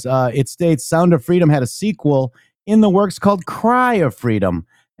Reyes. It states Sound of Freedom had a sequel in the works called Cry of Freedom,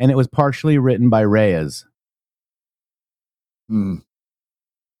 and it was partially written by Reyes.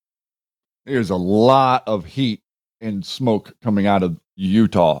 There's a lot of heat and smoke coming out of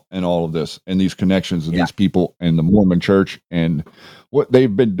Utah and all of this and these connections of these people and the Mormon church and what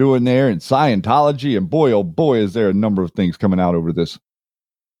they've been doing there and Scientology. And boy, oh boy, is there a number of things coming out over this.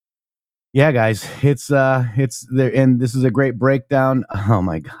 Yeah, guys, it's there. And this is a great breakdown. Oh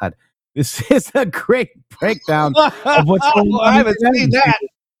my God. This is a great breakdown of what's going on. I haven't seen that.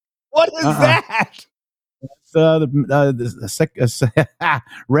 What is that?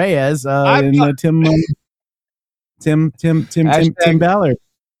 Reyes and Tim Ballard.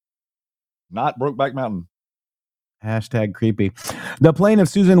 Not Brokeback Mountain. Hashtag creepy. The plaintiff,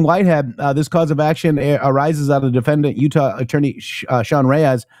 Susan Whitehead, this cause of action arises out of the defendant, Utah Attorney Sean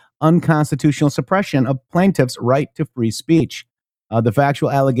Reyes' unconstitutional suppression of plaintiff's right to free speech. The factual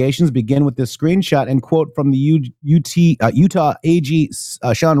allegations begin with this screenshot and quote from the Utah AG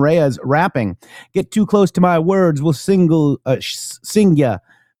Sean Reyes rapping, "Get too close to my words, we'll sing ya.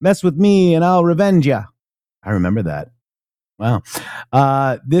 Mess with me and I'll revenge ya." I remember that. Wow.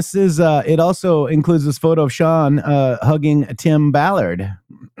 This is, it also includes this photo of Sean hugging Tim Ballard.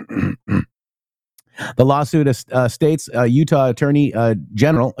 The lawsuit states Utah Attorney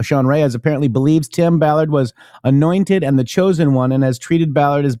General Sean Reyes apparently believes Tim Ballard was anointed and the chosen one and has treated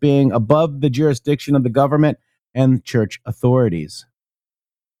Ballard as being above the jurisdiction of the government and church authorities.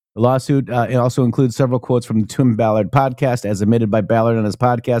 The lawsuit it also includes several quotes from the Tim Ballard podcast as admitted by Ballard on his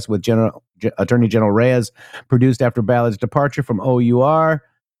podcast with Attorney General Reyes, produced after Ballard's departure from OUR.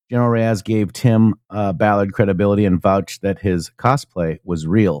 General Reyes gave Tim Ballard credibility and vouched that his cosplay was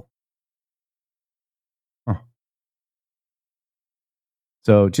real.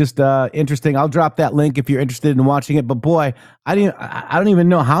 So just interesting. I'll drop that link if you're interested in watching it. But boy, I don't even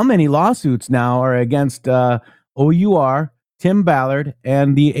know how many lawsuits now are against OUR, Tim Ballard,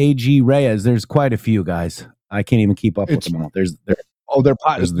 and the AG Reyes. There's quite a few, guys. I can't even keep up with them all. They're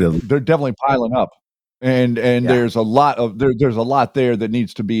definitely piling up, and there's a lot of there's a lot there that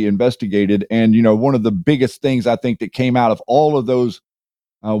needs to be investigated. And one of the biggest things I think that came out of all of those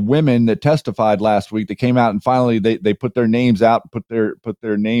women that testified last week, that came out and finally they put their names out, put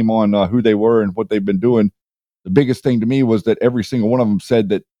their name on who they were and what they've been doing. The biggest thing to me was that every single one of them said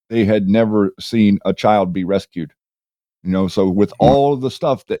that they had never seen a child be rescued. So with all of the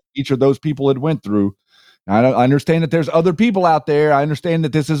stuff that each of those people had went through, I understand that there's other people out there. I understand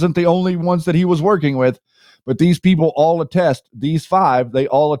that this isn't the only ones that he was working with, but these people all attest, these five, they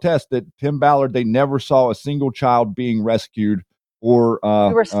all attest that Tim Ballard, they never saw a single child being rescued or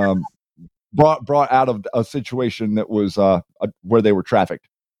brought out of a situation that was where they were trafficked.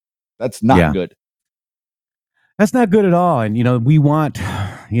 That's not good. That's not good at all. And we want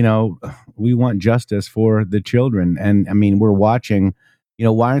justice for the children. And I mean, we're watching.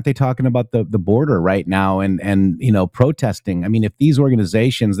 Why aren't they talking about the border right now and protesting? I mean, if these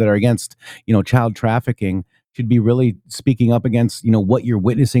organizations that are against child trafficking should be really speaking up against what you're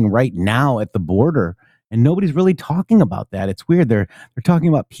witnessing right now at the border. And nobody's really talking about that. It's weird. They're talking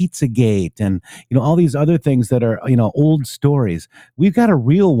about Pizzagate and all these other things that are old stories. We've got a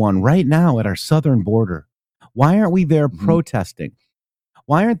real one right now at our southern border. Why aren't we there protesting?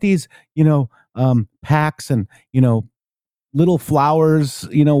 Why aren't these PACs and little flowers?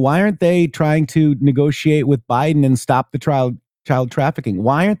 Why aren't they trying to negotiate with Biden and stop the child trafficking?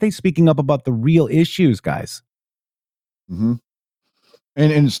 Why aren't they speaking up about the real issues, guys? Mm-hmm.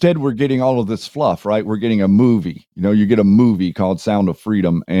 And instead, we're getting all of this fluff, right? We're getting a movie. You get a movie called Sound of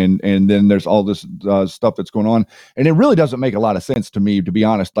Freedom, and then there's all this stuff that's going on, and it really doesn't make a lot of sense to me, to be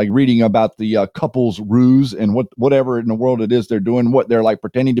honest. Like reading about the couple's ruse and whatever in the world it is they're doing, what they're like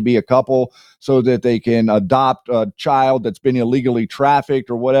pretending to be a couple so that they can adopt a child that's been illegally trafficked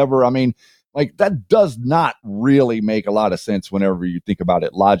or whatever. I mean, like that does not really make a lot of sense whenever you think about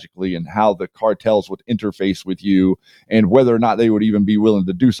it logically and how the cartels would interface with you and whether or not they would even be willing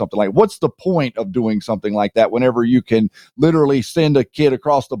to do something like, what's the point of doing something like that whenever you can literally send a kid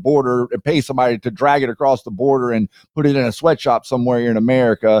across the border and pay somebody to drag it across the border and put it in a sweatshop somewhere in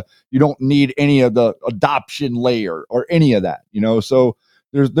America? You don't need any of the adoption layer or any of that, so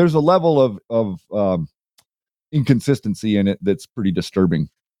there's a level of inconsistency in it that's pretty disturbing.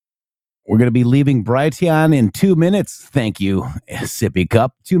 We're going to be leaving Brighteon in 2 minutes. Thank you, Sippy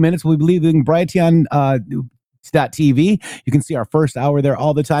Cup. 2 minutes. We'll be leaving Brighteon TV. You can see our first hour there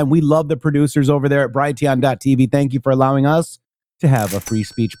all the time. We love the producers over there at Brighteon.tv. Thank you for allowing us to have a free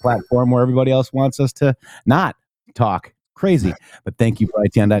speech platform where everybody else wants us to not talk. Crazy. But thank you,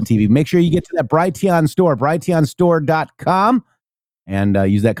 Brighteon.tv. Make sure you get to that Brighteon store, brighteonstore.com, and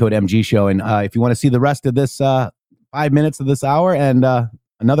use that code MG Show. And if you want to see the rest of this 5 minutes of this hour and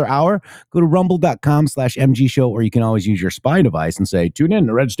another hour, go to rumble.com/MG Show, or you can always use your spy device and say, tune in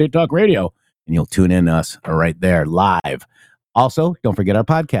to Red State Talk Radio. and you'll tune in to us right there live. Also, don't forget our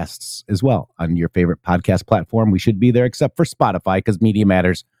podcasts as well on your favorite podcast platform. We should be there except for Spotify because Media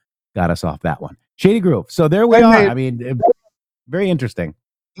Matters got us off that one. Shady Groove. So there we are. I mean, very interesting.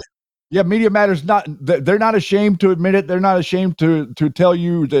 Yeah, Media Matters they're not ashamed to admit it. They're not ashamed to tell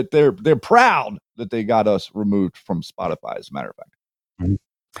you that they're proud that they got us removed from Spotify, as a matter of fact. Mm-hmm.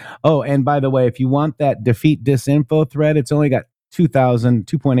 Oh, and by the way, if you want that Defeat Disinfo thread, it's only got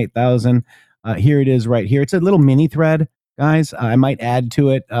 2.8 thousand. Here it is right here. It's a little mini thread, guys. I might add to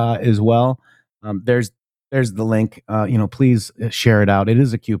it as well. There's the link. Please share it out. It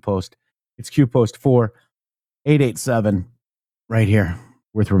is a Q post. It's Q post 4887 right here.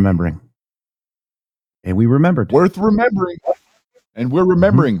 Worth remembering. And we remembered. Worth remembering. And we're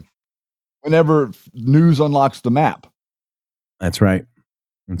remembering whenever news unlocks the map. That's right.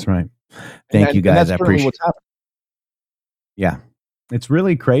 That's right. Thank you, guys. I appreciate what's happening. Yeah. It's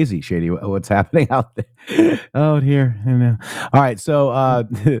really crazy, Shady, what's happening out there. Oh, dear. I know. All right. So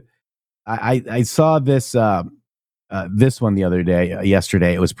I saw this this one the other day,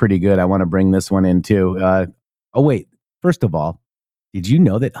 yesterday. It was pretty good. I want to bring this one in too. Wait. First of all, did you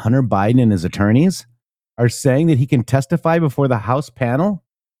know that Hunter Biden and his attorneys are saying that he can testify before the House panel?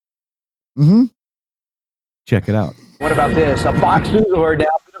 Mm-hmm. Check it out. What about this? A Fox News alert now.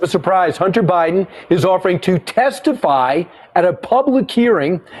 Bit of a surprise. Hunter Biden is offering to testify at a public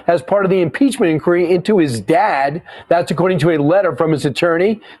hearing as part of the impeachment inquiry into his dad. That's according to a letter from his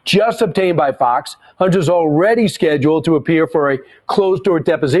attorney just obtained by Fox. Hunter's already scheduled to appear for a closed-door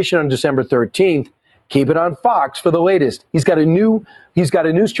deposition on December 13th. Keep it on Fox for the latest. He's got a new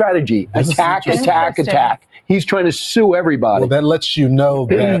strategy. Attack. He's trying to sue everybody. Well, that lets you know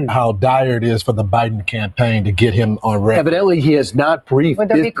that how dire it is for the Biden campaign to get him on record. Evidently, he has not briefed. Would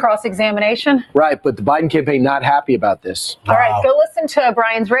there be cross-examination? Right, but the Biden campaign not happy about this. All right, go listen to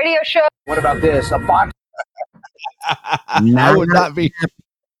Brian's radio show. What about this? A Fox. I would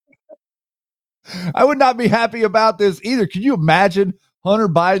not be happy about this either. Can you imagine Hunter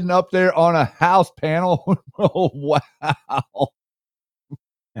Biden up there on a House panel? Oh, wow.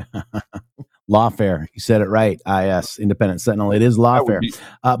 Lawfare. You said it right. IS, Independent Sentinel. It is lawfare.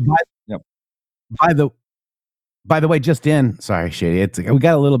 By the way, just in. Sorry, Shady. We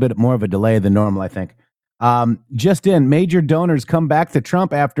got a little bit more of a delay than normal, I think. Just in, major donors come back to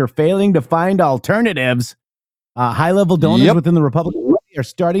Trump after failing to find alternatives. High-level donors within the Republican Party are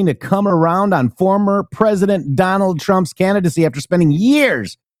starting to come around on former President Donald Trump's candidacy after spending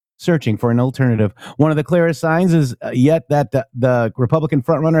years searching for an alternative. One of the clearest signs is yet that the Republican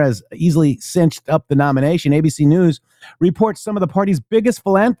frontrunner has easily cinched up the nomination. ABC News reports some of the party's biggest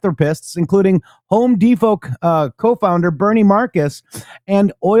philanthropists, including Home Depot co-founder Bernie Marcus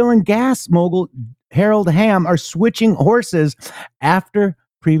and oil and gas mogul Harold Hamm, are switching horses after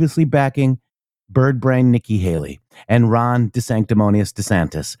previously backing bird brain Nikki Haley and Ron DeSanctimonious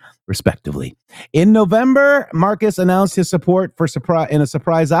DeSantis, respectively. In November, Marcus announced his support for in a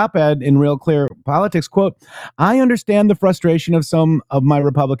surprise op-ed in Real Clear Politics, quote, "I understand the frustration of some of my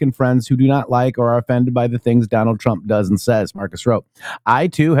Republican friends who do not like or are offended by the things Donald Trump does and says," Marcus wrote. "I,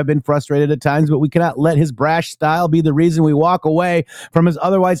 too, have been frustrated at times, but we cannot let his brash style be the reason we walk away from his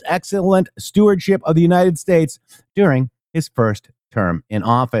otherwise excellent stewardship of the United States during his first term in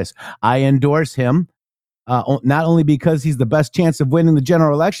office. I endorse him, not only because he's the best chance of winning the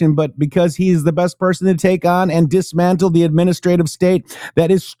general election, but because he's the best person to take on and dismantle the administrative state that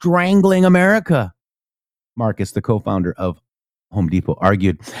is strangling America," Marcus, the co-founder of Home Depot,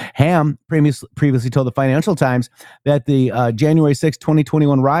 argued. Hamm previously told the Financial Times that the January 6,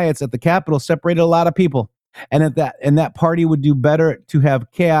 2021 riots at the Capitol separated a lot of people, and that party would do better to have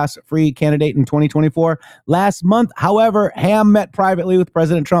chaos-free candidate in 2024. Last month, however, Hamm met privately with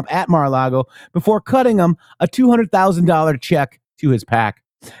President Trump at Mar-a-Lago before cutting him a $200,000 check to his PAC.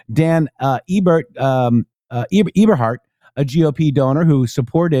 Dan Eberhart, a GOP donor who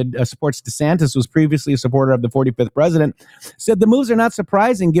supports DeSantis, was previously a supporter of the 45th president, said the moves are not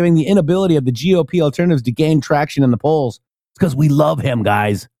surprising given the inability of the GOP alternatives to gain traction in the polls. It's because we love him,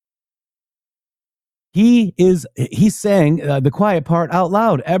 guys. He's saying the quiet part out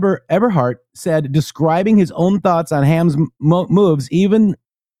loud. Eberhart said, describing his own thoughts on Hamm's moves, even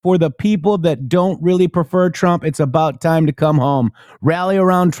for the people that don't really prefer Trump, it's about time to come home, rally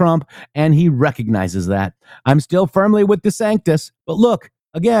around Trump, and he recognizes that. I'm still firmly with DeSantis, but look,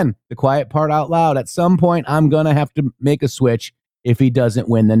 again, the quiet part out loud. At some point, I'm going to have to make a switch if he doesn't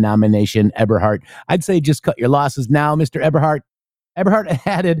win the nomination, Eberhart. I'd say just cut your losses now, Mr. Eberhart. Eberhart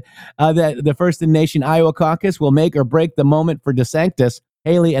added that the First in Nation Iowa caucus will make or break the moment for DeSantis,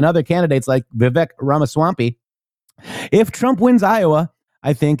 Haley, and other candidates like Vivek Ramaswamy. If Trump wins Iowa,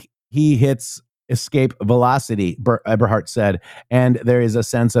 I think he hits escape velocity, Eberhardt said, and there is a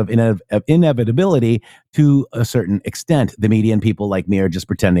sense of inevitability to a certain extent. The media and people like me are just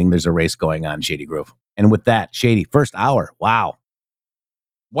pretending there's a race going on, Shady Groove. And with that, Shady, first hour. Wow.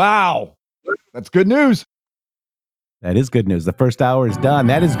 That's good news. That is good news. The first hour is done.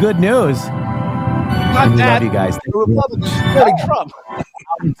 That is good news. Not that. Love you guys. The Republicans supporting Trump.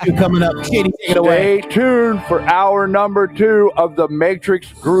 Coming up. Shady, take it away. Stay tuned for hour number 2 of the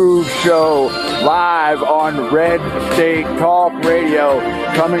Matrix Groove Show, live on Red State Talk Radio.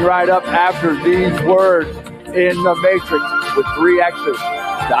 Coming right up after these words in the Matrix with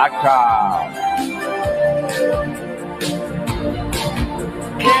 3x's.com.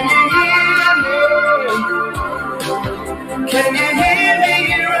 Can you hear me? Can you hear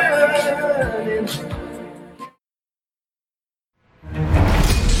me running?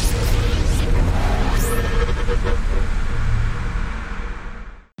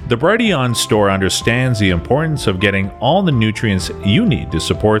 The Brighteon store understands the importance of getting all the nutrients you need to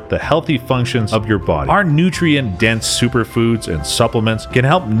support the healthy functions of your body. Our nutrient-dense superfoods and supplements can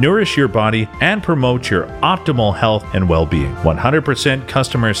help nourish your body and promote your optimal health and well-being. 100%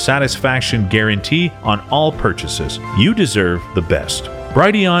 customer satisfaction guarantee on all purchases. You deserve the best.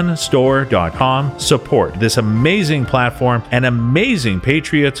 BrighteonStore.com. Support this amazing platform and amazing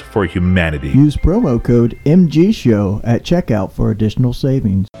patriots for humanity. Use promo code MGSHOW at checkout for additional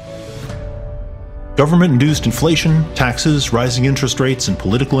savings. Government-induced inflation, taxes, rising interest rates, and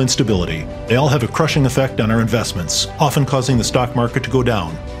political instability. They all have a crushing effect on our investments, often causing the stock market to go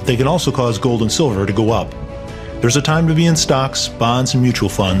down. They can also cause gold and silver to go up. There's a time to be in stocks, bonds, and mutual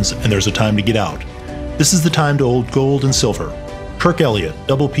funds, and there's a time to get out. This is the time to hold gold and silver. Kirk Elliott,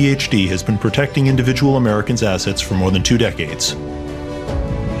 double PhD, has been protecting individual Americans' assets for more than 2 decades.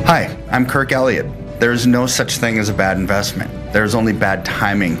 Hi, I'm Kirk Elliott. There is no such thing as a bad investment. There is only bad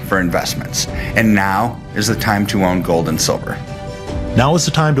timing for investments. And now is the time to own gold and silver. Now is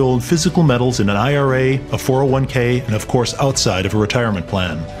the time to own physical metals in an IRA, a 401k, and of course outside of a retirement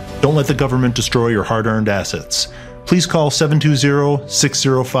plan. Don't let the government destroy your hard-earned assets. Please call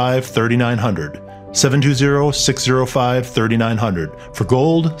 720-605-3900. 720-605-3900 for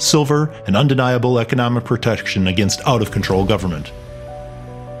gold, silver, and undeniable economic protection against out-of-control government.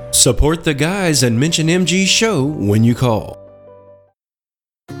 Support the guys and mention MG Show when you call.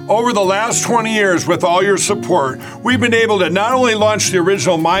 Over the last 20 years, with all your support, we've been able to not only launch the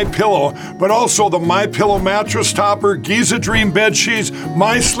original MyPillow, but also the MyPillow mattress topper, Giza Dream bed sheets,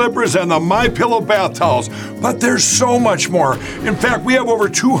 My Slippers, and the MyPillow bath towels. But there's so much more. In fact, we have over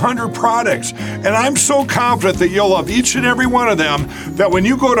 200 products, and I'm so confident that you'll love each and every one of them that when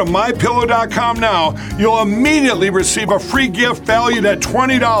you go to MyPillow.com now, you'll immediately receive a free gift valued at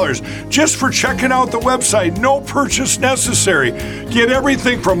 $20 just for checking out the website. No purchase necessary. Get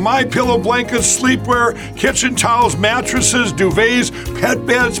everything from MyPillow blankets, sleepwear, kitchen towels, mattresses, duvets, pet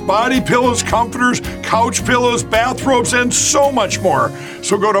beds, body pillows, comforters, couch pillows, bathrobes, and so much more.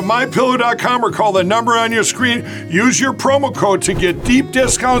 So go to MyPillow.com or call the number on your screen. Use your promo code to get deep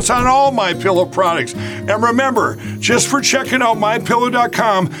discounts on all MyPillow products. And remember, just for checking out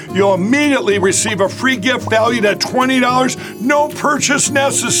MyPillow.com, you'll immediately receive a free gift valued at $20. No purchase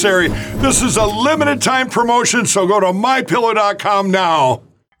necessary. This is a limited time promotion, so go to MyPillow.com now.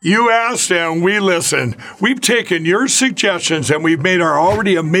 You asked and we listened. We've taken your suggestions and we've made our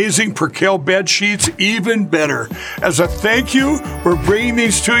already amazing Percale bed sheets even better. As a thank you, we're bringing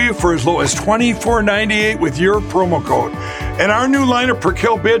these to you for as low as $24.98 with your promo code. And our new line of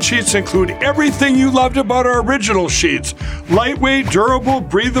Percale bed sheets include everything you loved about our original sheets. Lightweight, durable,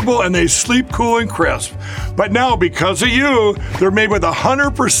 breathable, and they sleep cool and crisp. But now, because of you, they're made with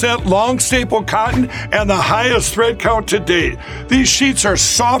 100% long staple cotton and the highest thread count to date. These sheets are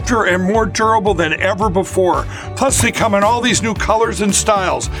softer and more durable than ever before. Plus, they come in all these new colors and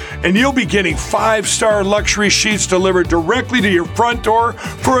styles. And you'll be getting 5-star luxury sheets delivered directly to your front door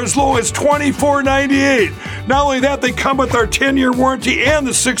for as low as $24.98. Not only that, they come with our 10-year warranty and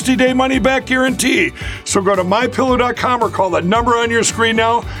the 60-day money-back guarantee. So go to MyPillow.com or call the number on your screen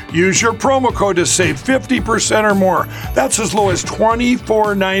now. Use your promo code to save 50% or more. That's as low as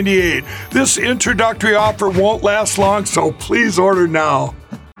 $24.98. This introductory offer won't last long, so please order now.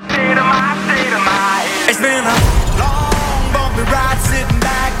 It's been a long, bumpy ride sitting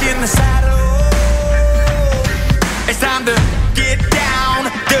back in the saddle. It's time to get down,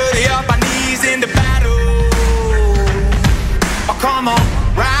 dirty up our knees in the battle. Oh, come on,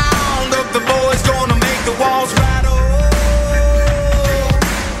 round up the boys, gonna make the walls rattle.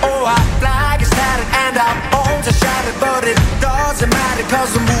 Oh, our flag is tattered and our bones are shattered, but it doesn't matter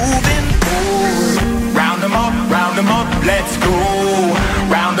 'cause we're moving forward. Round them up, let's go.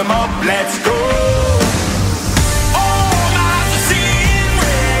 Round them up, Let's go. All eyes are seeing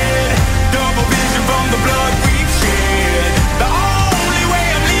red. Double vision from the blood we've shed. The only way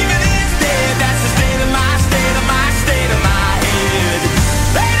I'm leaving is dead. That's the state of my head.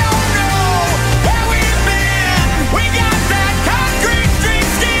 They don't know where we've been. We got that concrete street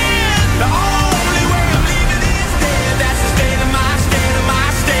skin. The only way I'm leaving is dead. That's the state of my head. That's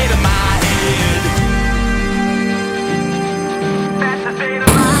the state of my head.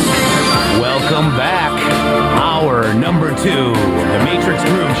 Welcome back. Hour number 2, the Matrix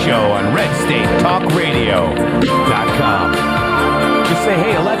Groove Show on RedStateTalkRadio.com. Just say,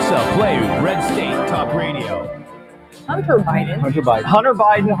 hey, Alexa, play Red State Talk Radio. Hunter Biden. Hunter Biden. Hunter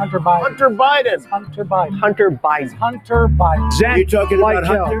Biden. Hunter Biden. Hunter Biden. Hunter Biden. Hunter Biden. Hunter Biden. Zach, you talking about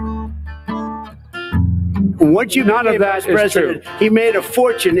Hunter? Once you None of became that vice is president, true. he made a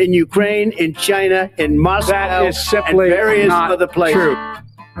fortune in Ukraine, in China, in Moscow, That is simply and various not other places. true.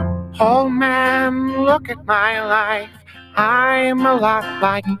 Oh man, look at my life. I'm a lot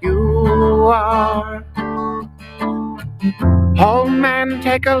like you are. Oh man,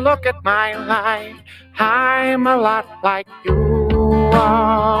 take a look at my life. I'm a lot like you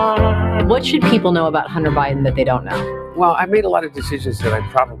are. What should people know about Hunter Biden that they don't know? Well, I made a lot of decisions that I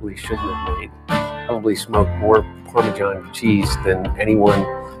probably shouldn't have made. Probably smoked more Parmesan cheese than anyone.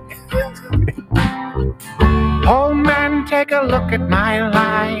 Oh man, take a look at my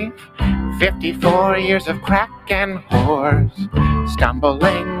life. 54 years of crack and whores.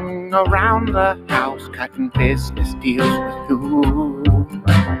 Stumbling around the house, cutting business deals with you.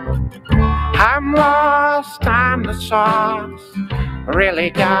 I'm lost on the sauce. Really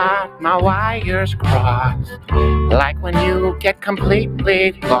got my wires crossed. Like when you get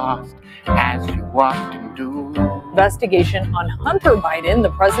completely lost as you often do. Investigation on Hunter Biden, the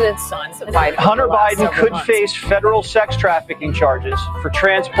president's son. Hunter Biden could face federal sex trafficking charges for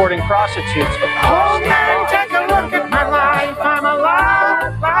transporting prostitutes Oh man, take a look at my life. I'm a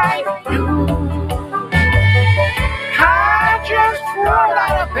lot like you. I just roll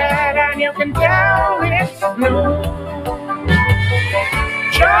out of bed and you can tell it's new.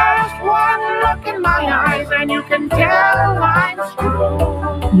 Just one look in my eyes and you can tell I'm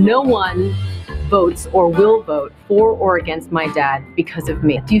screwed. No one votes or will vote for or against my dad because of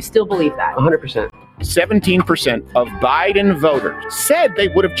me. Do you still believe that? 100%. 17% of Biden voters said they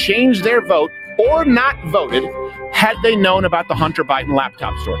would have changed their vote or not voted had they known about the Hunter Biden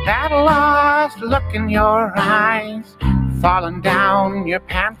laptop story. That lost look in your eyes, falling down your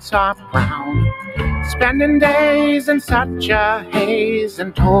pants off brown, spending days in such a haze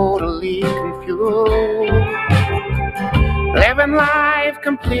and totally confused, living life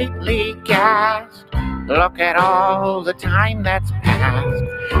completely gassed. Look at all the time that's passed.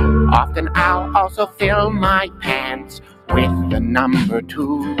 Often I'll also fill my pants with the number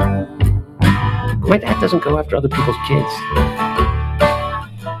 2. My dad doesn't go after other people's kids.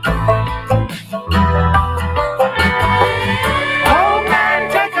 Oh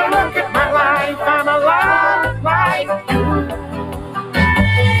man, take a look at my life. I'm a lot like you.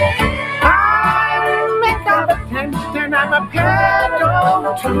 I'm incompetent and I'm a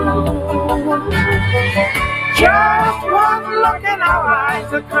pedo too. Just one look in our eyes,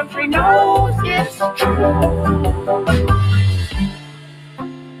 the country knows it's true.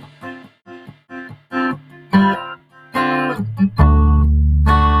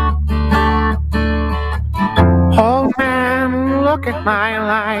 Oh man, look at my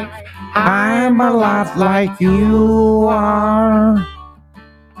life. I'm a lot like you are.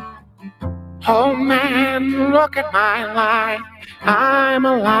 Oh man, look at my life. I'm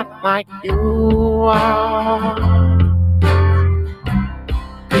a lot like you are.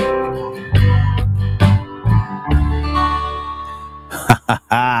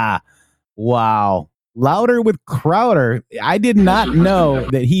 Wow. Louder with Crowder. I did not know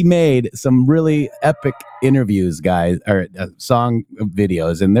that he made some really epic interviews, guys, or song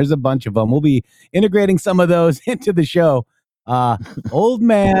videos, and there's a bunch of them. We'll be integrating some of those into the show. Old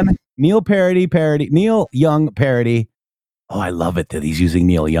man, Neil Young parody. Oh, I love it that he's using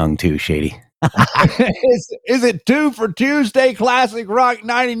Neil Young too, Shady. Is it 2 for Tuesday? Classic Rock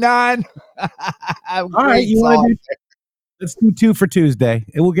 99. All right, you want to do? Let's do 2 for Tuesday,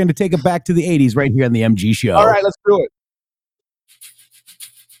 and we're going to take it back to the 80s right here on the MG Show. All right, let's do it.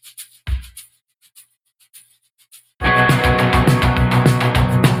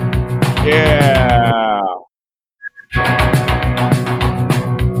 Yeah.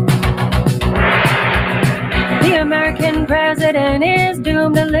 The American president is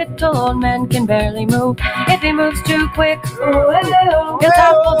doomed. A little old man can barely move. If he moves too quick, he'll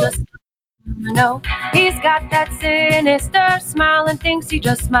topple just domino. He's got that sinister smile and thinks he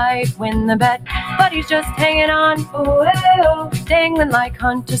just might win the bet. But he's just hanging on, oh, dangling like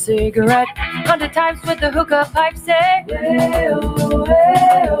Hunter cigarette. Hunter types with the hookah pipe say,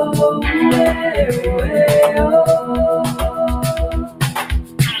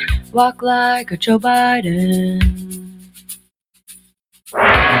 walk like a Joe Biden.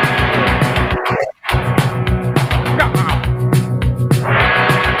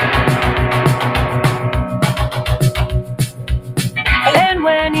 And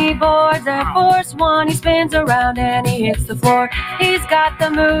when he boards Air Force One, he spins around and he hits the floor. He's got the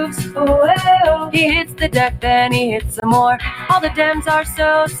moves, he hits the deck, then he hits some more. All the Dems are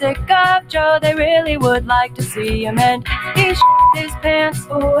so sick of Joe, they really would like to see him end. He his pants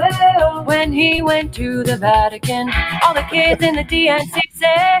when he went to the Vatican. All the kids in the DNC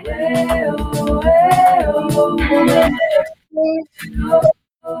say,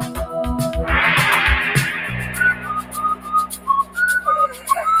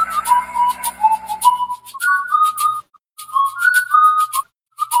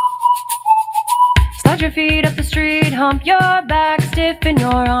 slide your feet up the street, hump your back, stiffen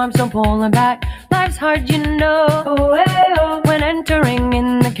your arms, don't pull them back. Life's hard, you know, when entering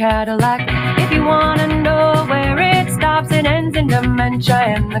in the Cadillac. If you wanna know where it stops, it ends in dementia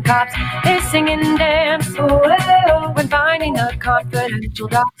and the cops, they sing and dance, when finding the confidential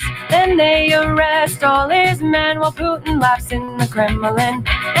docs. Then they arrest all his men while Putin laughs in the Kremlin.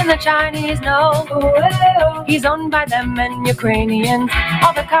 And the Chinese know, he's owned by them and Ukrainians.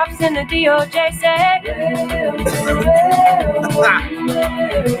 All the cops in the DOJ say,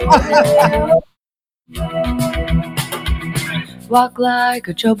 walk like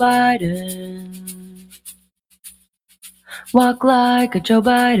a Joe Biden. Walk like a Joe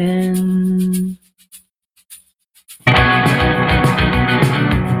Biden.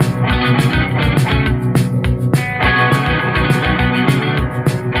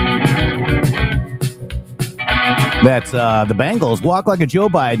 That's the Bengals. Walk like a Joe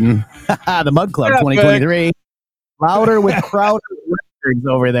Biden. The Mug Club 2023. Louder with Crowder records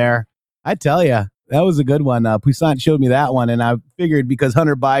over there. I tell you, that was a good one. Poussaint showed me that one, and I figured because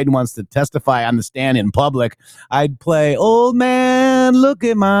Hunter Biden wants to testify on the stand in public, I'd play, old man, look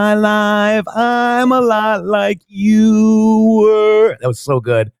at my life. I'm a lot like you were. That was so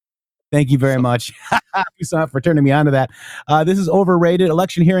good. Thank you very much, Poussaint, for turning me on to that. This is Overrated.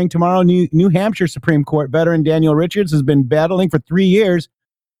 Election hearing tomorrow. New Hampshire Supreme Court veteran Daniel Richards has been battling for 3 years,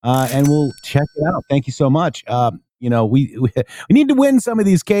 and we'll check it out. Thank you so much. We need to win some of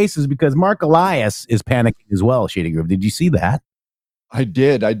these cases because Marc Elias is panicking as well, Shady Groove. Did you see that? I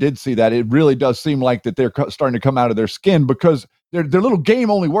did see that. It really does seem like that they're starting to come out of their skin because their little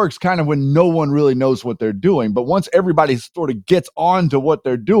game only works kind of when no one really knows what they're doing. But once everybody sort of gets on to what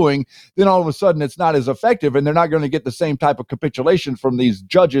they're doing, then all of a sudden it's not as effective and they're not going to get the same type of capitulation from these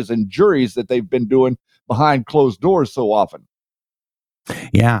judges and juries that they've been doing behind closed doors so often.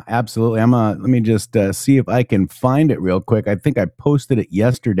 Yeah, absolutely. Let me just see if I can find it real quick. I think I posted it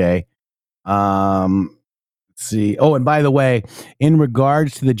yesterday. Let's see. Oh, and by the way, in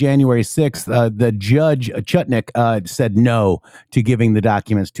regards to the January 6th, the judge Chutnick said no to giving the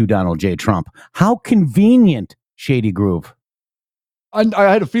documents to Donald J. Trump. How convenient, Shady Groove.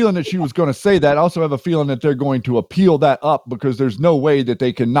 I had a feeling that she was going to say that. I also have a feeling that they're going to appeal that up because there's no way that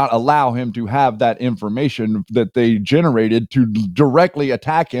they can not allow him to have that information that they generated to directly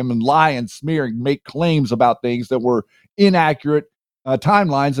attack him and lie and smear and make claims about things that were inaccurate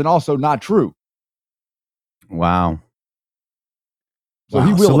timelines and also not true. Wow. So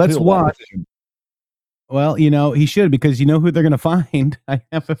he will. So let's watch. Well, he should because you know who they're going to find. I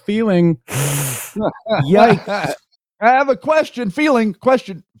have a feeling. Yikes. I have a feeling.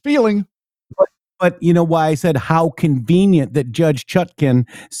 But you know why I said how convenient that Judge Chutkin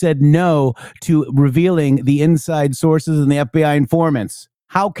said no to revealing the inside sources and the FBI informants.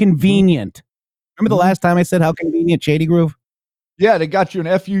 How convenient. Remember the last time I said how convenient, Shady Groove? Yeah, they got you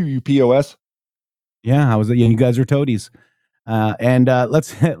an FU, you POS. Yeah, you guys are toadies. And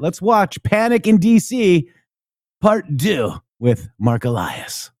let's watch Panic in DC Part 2 with Marc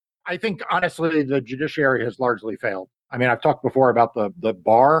Elias. I think, honestly, the judiciary has largely failed. I mean, I've talked before about the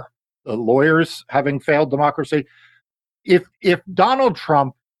bar, the lawyers having failed democracy. If Donald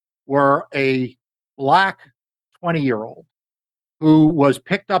Trump were a black 20-year-old who was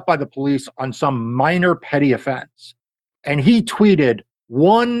picked up by the police on some minor petty offense, and he tweeted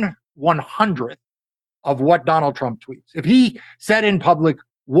 1/100th of what Donald Trump tweets, if he said in public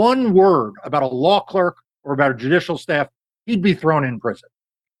one word about a law clerk or about a judicial staff, he'd be thrown in prison.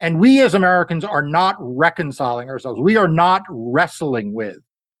 And we as Americans are not reconciling ourselves. We are not wrestling with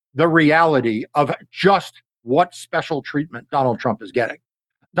the reality of just what special treatment Donald Trump is getting.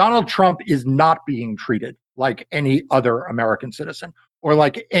 Donald Trump is not being treated like any other American citizen or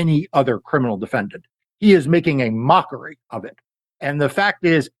like any other criminal defendant. He is making a mockery of it. And the fact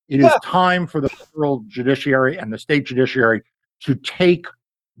is, it is time for the federal judiciary and the state judiciary to take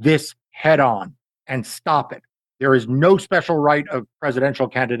this head on and stop it. There is no special right of presidential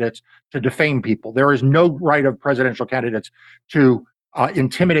candidates to defame people. There is no right of presidential candidates to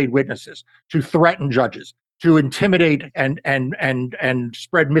intimidate witnesses, to threaten judges, to intimidate and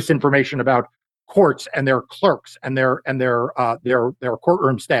spread misinformation about courts and their clerks and their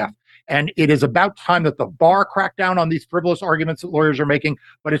courtroom staff. And it is about time that the bar crack down on these frivolous arguments that lawyers are making,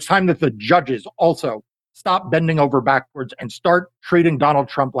 but it's time that the judges also stop bending over backwards and start treating Donald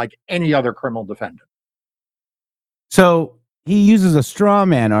Trump like any other criminal defendant. So he uses a straw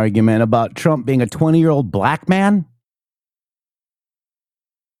man argument about Trump being a 20-year-old black man.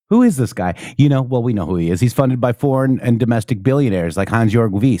 Who is this guy? Well, we know who he is. He's funded by foreign and domestic billionaires like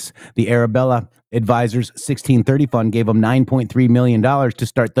Hans-Jörg Wyss. The Arabella Advisors 1630 Fund gave him $9.3 million to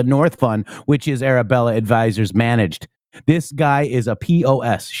start the North Fund, which is Arabella Advisors managed. This guy is a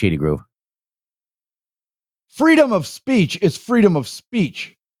POS, Shady Groove. Freedom of speech is freedom of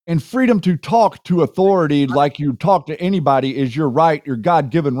speech. And freedom to talk to authority like you talk to anybody is your right, your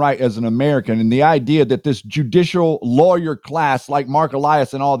God-given right as an American. And the idea that this judicial lawyer class like Marc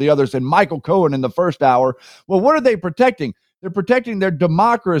Elias and all the others and Michael Cohen in the first hour, well, what are they protecting? They're protecting their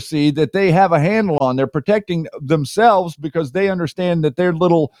democracy that they have a handle on. They're protecting themselves because they understand that their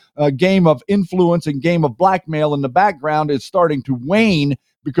little game of influence and game of blackmail in the background is starting to wane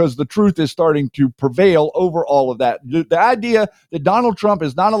because the truth is starting to prevail over all of that. The idea that Donald Trump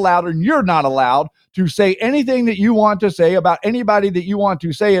is not allowed and you're not allowed to say anything that you want to say about anybody that you want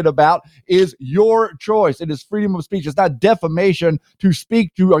to say it about is your choice. It is freedom of speech. It's not defamation to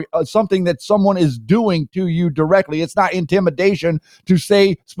speak to something that someone is doing to you directly. It's not intimidation to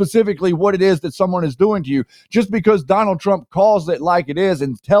say specifically what it is that someone is doing to you. Just because Donald Trump calls it like it is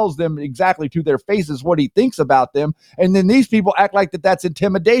and tells them exactly to their faces what he thinks about them, and then these people act like that's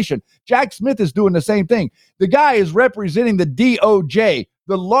intimidation. Jack Smith is doing the same thing. The guy is representing the DOJ,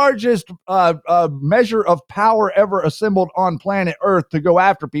 the largest measure of power ever assembled on planet Earth to go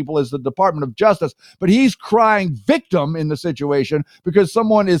after people is the Department of Justice. But he's crying victim in the situation because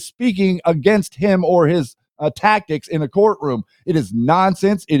someone is speaking against him or his tactics in a courtroom. It is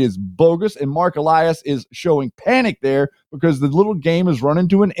nonsense. It is bogus. And Marc Elias is showing panic there because the little game is running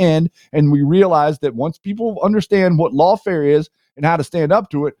to an end. And we realize that once people understand what lawfare is and how to stand up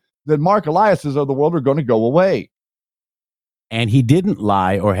to it, then Marc Elias's of the world are going to go away. And he didn't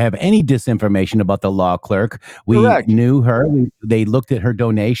lie or have any disinformation about the law clerk. We Correct. knew her. They looked at her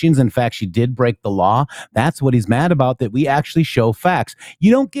donations. In fact, she did break the law. That's what he's mad about, that we actually show facts.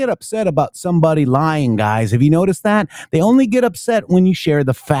 You don't get upset about somebody lying, guys. Have you noticed that? They only get upset when you share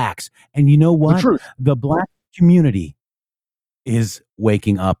the facts. And you know what? The black community is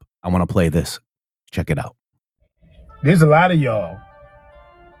waking up. I want to play this. Check it out. There's a lot of y'all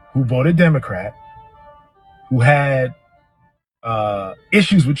who voted Democrat, who had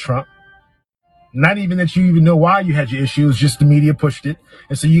issues with Trump. Not even that you even know why you had your issues, just the media pushed it.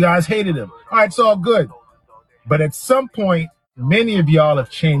 And so you guys hated him. All right, it's all good. But at some point, many of y'all have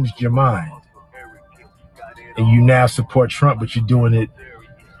changed your mind. And you now support Trump, but you're doing it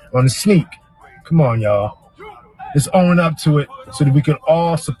on the sneak. Come on, y'all. Let's own up to it so that we can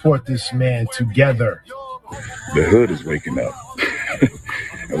all support this man together. The hood is waking up.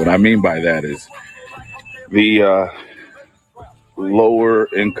 And what I mean by that is the lower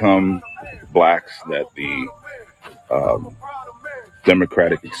income blacks that the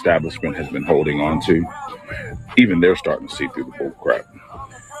Democratic establishment has been holding on to, even they're starting to see through the bull crap.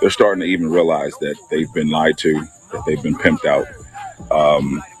 They're starting to even realize that they've been lied to, that they've been pimped out.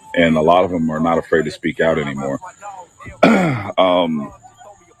 And a lot of them are not afraid to speak out anymore.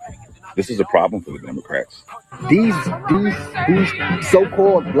 This is a problem for the Democrats. These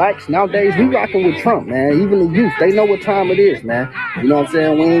so-called blacks nowadays, we rocking with Trump, man. Even the youth, they know what time it is, man. You know what I'm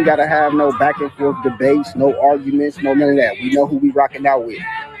saying? We ain't gotta have no back and forth debates, no arguments, no none of that. We know who we rocking out with.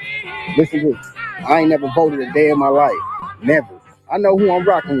 Listen to this. I ain't never voted a day in my life. Never. I know who I'm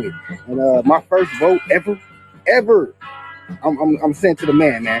rocking with. And my first vote ever. I'm sent to the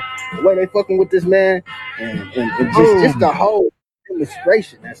man. The way they fucking with this man and just the whole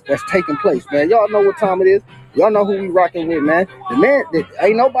demonstration that's taking place, man. Y'all know what time it is. Y'all know who we rocking with, man. The man,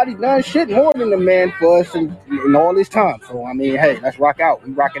 ain't nobody done shit more than the man for us in all this time. So, I mean, hey, let's rock out.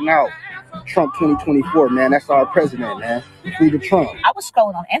 We rocking out. Trump 2024, man. That's our president, man. Free to Trump. I was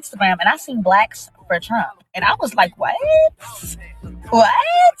scrolling on Instagram and I seen blacks for Trump. And I was like, what?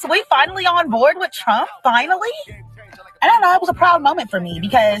 We finally on board with Trump? Finally? I don't know. It was a proud moment for me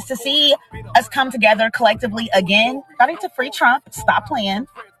because to see us come together collectively again, starting to free Trump, stop playing.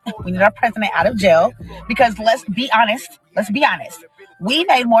 We need our president out of jail because let's be honest. We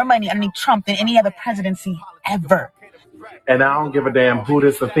made more money underneath Trump than any other presidency ever. And I don't give a damn who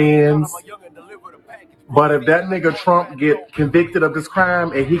this offends. But if that nigga Trump get convicted of this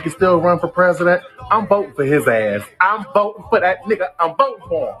crime and he can still run for president, I'm voting for his ass. I'm voting for that nigga. I'm voting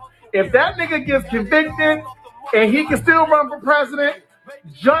for him. If that nigga gets convicted and he can still run for president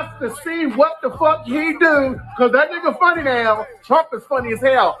just to see what the fuck he do, because that nigga funny now, Trump is funny as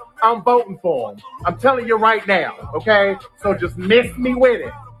hell, I'm voting for him. I'm telling you right now, okay? So just miss me with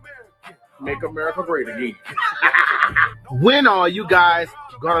it. Make America great again. When are you guys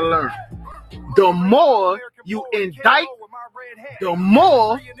gonna learn? The more you indict, the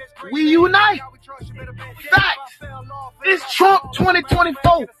more we unite. Facts. It's Trump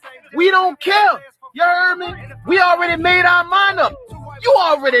 2024. We don't care. You heard me? We already made our mind up. You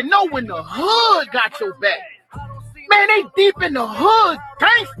already know when the hood got your back. Man, they deep in the hood,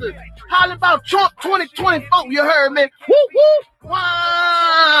 gangsters. Hollering about Trump 2024. You heard me? Woo woo.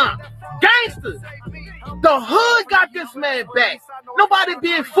 Wah. Gangsters. The hood got this man back. Nobody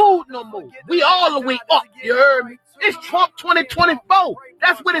being fooled no more. We all the way up. You heard me? It's Trump 2024.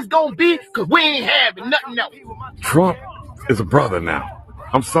 That's what it's gonna be, cause we ain't having nothing else. Trump is a brother now.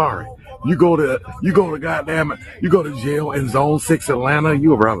 I'm sorry. You go to jail in Zone 6 Atlanta,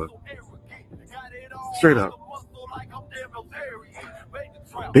 you a brother. Straight up.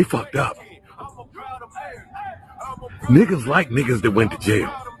 They fucked up. Niggas like niggas that went to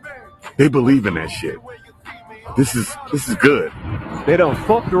jail. They believe in that shit. This is good. They done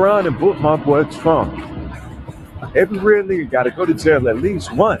fucked around and booked my boy Trump. Every real nigga gotta go to jail at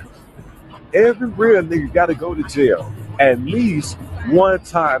least once. Every real nigga gotta go to jail at least one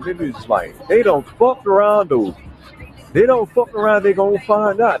time in his life. They don't fuck around, dude. They don't fuck around, they gonna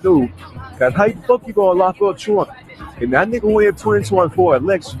find out, dude. Cause how the fuck you gonna lock up Trump? And that nigga win 2024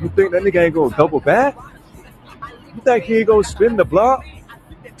 election, you think that nigga ain't gonna double back? You think he ain't gonna spin the block?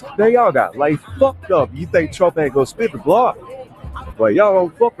 They y'all got life fucked up. You think Trump ain't gonna spin the block? But y'all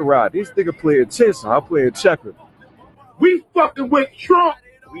don't fuck around. This nigga playing chess, I'm playing checkers. We fucking with Trump.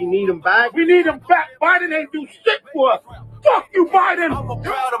 We need him back. We need him back. Biden ain't do shit for us. Fuck you, Biden. I'm a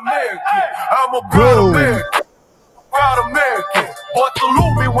proud American. I'm a proud American. Proud American. Boy,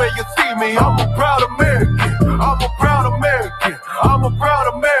 salute me when you see me. I'm a proud American. I'm a proud American. I'm a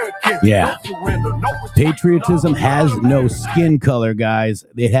proud American. Yeah. Patriotism has no skin color, guys.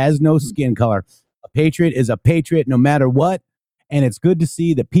 It has no skin color. A patriot is a patriot no matter what. And it's good to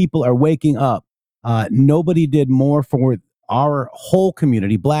see that people are waking up. Nobody did more for our whole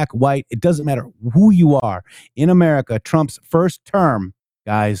community, black, white. It doesn't matter who you are. In America, Trump's first term,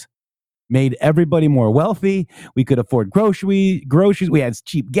 guys, made everybody more wealthy. We could afford groceries. We had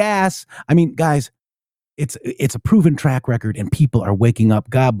cheap gas. I mean, guys, it's a proven track record, and people are waking up.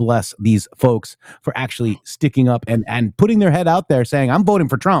 God bless these folks for actually sticking up and putting their head out there saying, I'm voting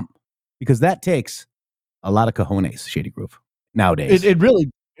for Trump, because that takes a lot of cojones, Shady Groove, nowadays.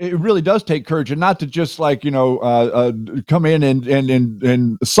 It really does take courage, and not to just like, come in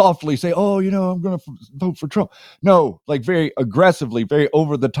and softly say, oh, I'm going to vote for Trump. No, like very aggressively, very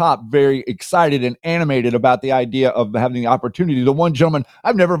over the top, very excited and animated about the idea of having the opportunity. The one gentleman,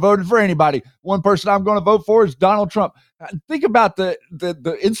 I've never voted for anybody. One person I'm going to vote for is Donald Trump. Think about the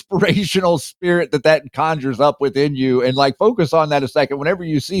inspirational spirit that conjures up within you, and like focus on that a second. Whenever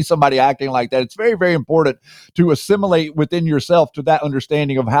you see somebody acting like that, it's very, very important to assimilate within yourself to that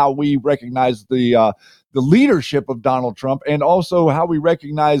understanding of how we recognize the leadership of Donald Trump, and also how we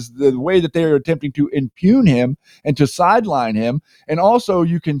recognize the way that they are attempting to impugn him and to sideline him. And also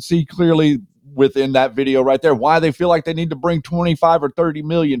you can see clearly within that video right there why they feel like they need to bring 25 or 30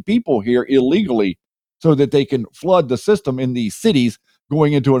 million people here illegally, so that they can flood the system in these cities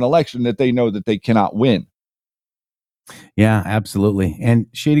going into an election that they know that they cannot win. Yeah, absolutely. And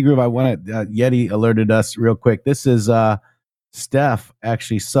Shady Groove, I want to, Yeti alerted us real quick. This is Steph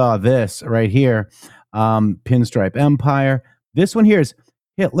actually saw this right here. Pinstripe Empire. This one here is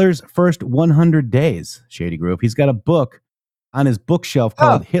Hitler's First 100 Days, Shady Groove. He's got a book on his bookshelf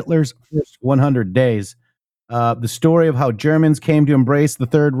called Hitler's First 100 Days. The story of how Germans came to embrace the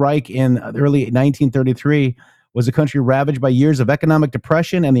Third Reich in early 1933 was a country ravaged by years of economic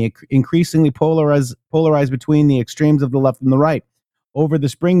depression and the increasingly polarized between the extremes of the left and the right. Over the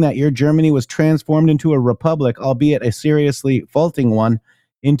spring that year, Germany was transformed into a republic, albeit a seriously faulting one,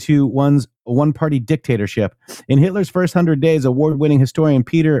 into one-party dictatorship. In Hitler's First 100 Days, award-winning historian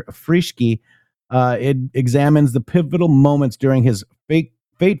Peter Frischke It examines the pivotal moments during his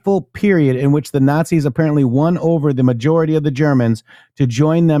fateful period in which the Nazis apparently won over the majority of the Germans to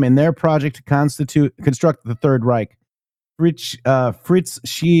join them in their project to construct the Third Reich. Fritz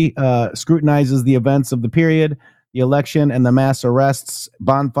scrutinizes the events of the period, the election and the mass arrests,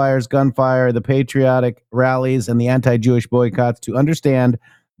 bonfires, gunfire, the patriotic rallies, and the anti-Jewish boycotts to understand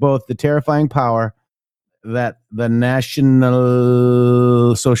both the terrifying power that the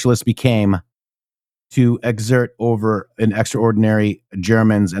National Socialists became to exert over an extraordinary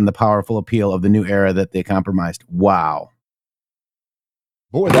Germans and the powerful appeal of the new era that they compromised. Wow.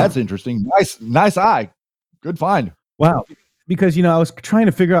 Boy, that's interesting. Nice eye. Good find. Wow. Because, I was trying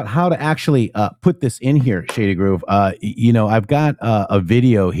to figure out how to actually put this in here, Shady Groove. I've got a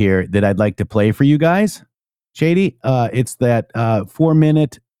video here that I'd like to play for you guys. Shady, it's that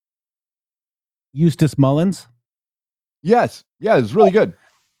 4-minute Eustace Mullins. Yes. Yeah, it's really good.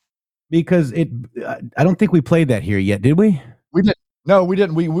 Because I don't think we played that here yet, did we? We didn't. No, we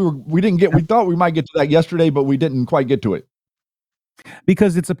didn't. We thought we might get to that yesterday, but we didn't quite get to it.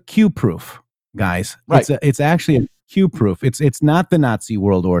 Because it's a Q proof, guys. Right. It's actually a Q proof. It's not the Nazi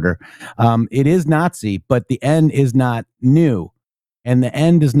world order. It is Nazi, but the end is not new. And the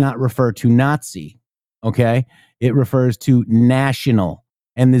end does not refer to Nazi. Okay? It refers to national.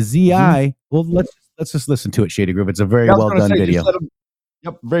 And the ZI, well, let's just listen to it, Shady Groove. It's a very well done video.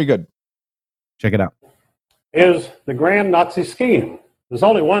 Yep, very good. Check it out. Is the grand Nazi scheme. There's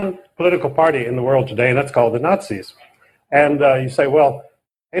only one political party in the world today, and that's called the Nazis. And you say, well,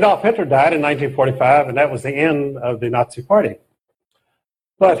 Adolf Hitler died in 1945, and that was the end of the Nazi party.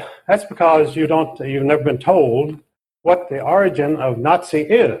 But that's because you've never been told what the origin of Nazi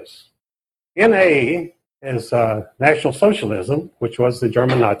is. NA is National Socialism, which was the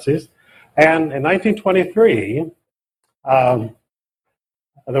German Nazis. And in 1923,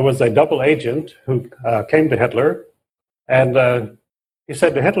 there was a double agent who came to Hitler, and he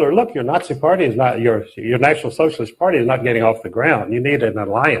said to Hitler, look, your Nazi party is not, your National Socialist Party is not getting off the ground. You need an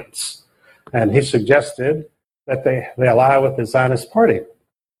alliance. And he suggested that they ally with the Zionist Party.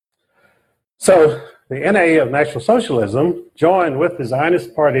 So the NA of National Socialism joined with the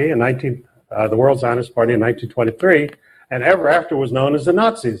Zionist Party the World Zionist Party in 1923, and ever after was known as the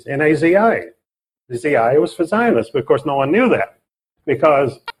Nazis, NAZI. The ZI was for Zionists, but of course no one knew that,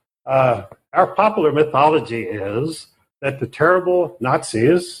 because our popular mythology is that the terrible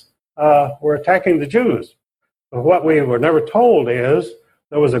Nazis were attacking the Jews. But what we were never told is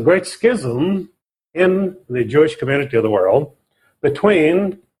there was a great schism in the Jewish community of the world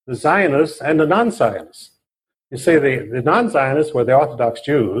between the Zionists and the non-Zionists. You see, the non-Zionists were the Orthodox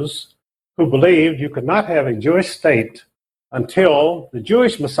Jews who believed you could not have a Jewish state until the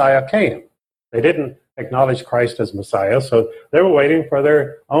Jewish Messiah came. They didn't acknowledge Christ as Messiah, so they were waiting for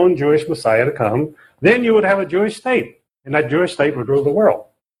their own Jewish Messiah to come. Then you would have a Jewish state, and that Jewish state would rule the world.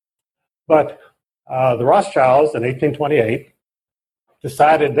 But the Rothschilds in 1828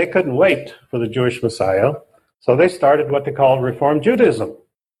 decided they couldn't wait for the Jewish Messiah, so they started what they called Reform Judaism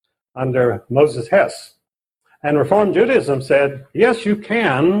under Moses Hess. And Reform Judaism said, yes, you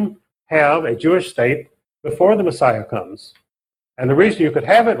can have a Jewish state before the Messiah comes. And the reason you could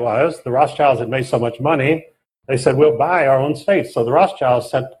have it was the Rothschilds had made so much money, they said, we'll buy our own state. So the Rothschilds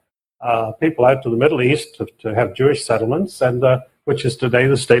sent people out to the Middle East to have Jewish settlements, and which is today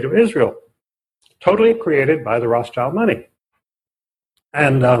the state of Israel, totally created by the Rothschild money.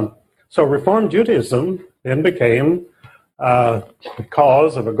 And so Reform Judaism then became the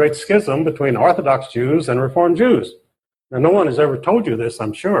cause of a great schism between Orthodox Jews and Reform Jews. Now, no one has ever told you this,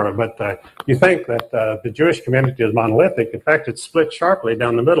 I'm sure, but you think that the Jewish community is monolithic. In fact, it's split sharply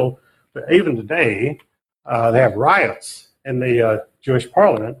down the middle. But even today, they have riots in the Jewish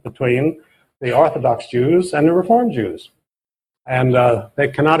parliament between the Orthodox Jews and the Reform Jews. And they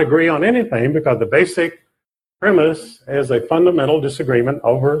cannot agree on anything because the basic premise is a fundamental disagreement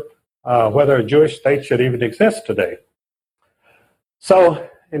over whether a Jewish state should even exist today. So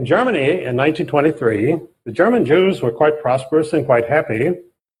in Germany in 1923, the German Jews were quite prosperous and quite happy,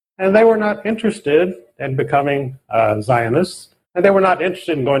 and they were not interested in becoming Zionists, and they were not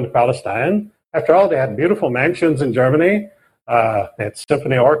interested in going to Palestine. After all, they had beautiful mansions in Germany, they had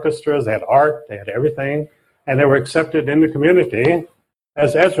symphony orchestras, they had art, they had everything, and they were accepted in the community.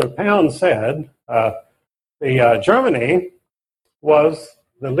 As Ezra Pound said, Germany was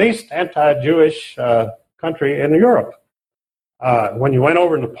the least anti-Jewish country in Europe. When you went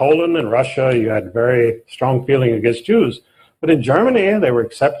over to Poland and Russia, you had very strong feeling against Jews. But in Germany, they were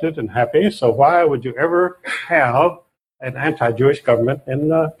accepted and happy. So why would you ever have an anti-Jewish government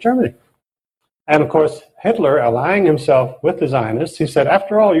in Germany? And of course, Hitler, allying himself with the Zionists, he said,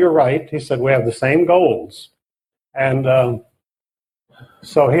 after all, you're right. He said, we have the same goals. And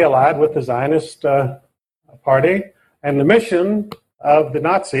so he allied with the Zionist party. And the mission of the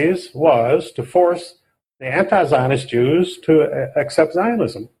Nazis was to force the anti-Zionist Jews to accept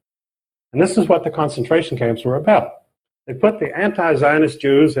Zionism. And this is what the concentration camps were about. They put the anti-Zionist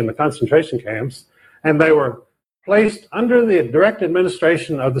Jews in the concentration camps, and they were placed under the direct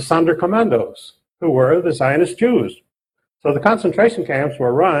administration of the Sonderkommandos, who were the Zionist Jews. So the concentration camps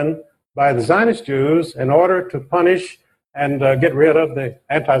were run by the Zionist Jews in order to punish and get rid of the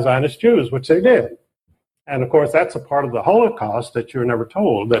anti-Zionist Jews, which they did. And of course, that's a part of the Holocaust that you're never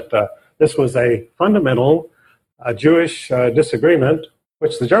told, that this was a fundamental Jewish disagreement,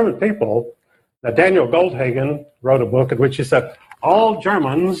 which the German people, Daniel Goldhagen wrote a book in which he said all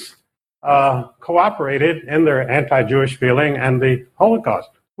Germans cooperated in their anti-Jewish feeling and the Holocaust,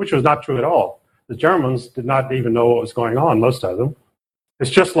 which was not true at all. The Germans did not even know what was going on, most of them.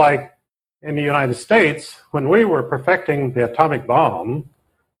 It's just like in the United States, when we were perfecting the atomic bomb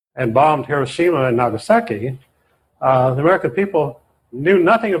and bombed Hiroshima and Nagasaki, the American people knew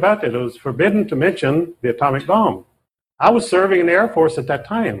nothing about it. It was forbidden to mention the atomic bomb. I was serving in the Air Force at that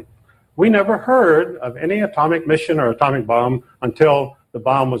time. We never heard of any atomic mission or atomic bomb until the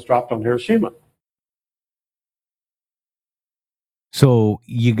bomb was dropped on Hiroshima. So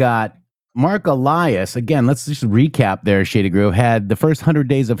you got Marc Elias, again, let's just recap there, Shady Groove, had the first 100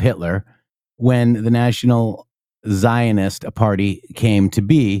 days of Hitler when the National Zionist Party came to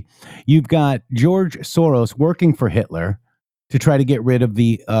be. You've got George Soros working for Hitler to try to get rid of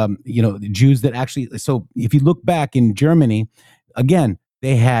the, the Jews that actually, so if you look back in Germany, again,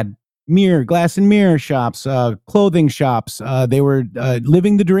 they had glass and mirror shops, clothing shops. They were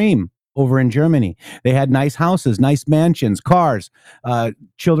living the dream over in Germany. They had nice houses, nice mansions, cars.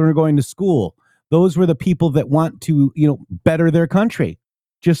 Children are going to school. Those were the people that want to, better their country.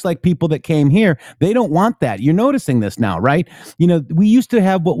 Just like people that came here, they don't want that. You're noticing this now, right? We used to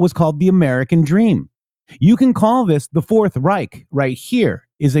have what was called the American dream. You can call this the Fourth Reich right here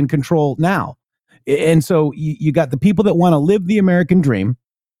is in control now. And so you got the people that want to live the American dream,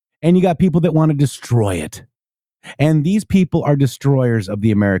 and you got people that want to destroy it. And these people are destroyers of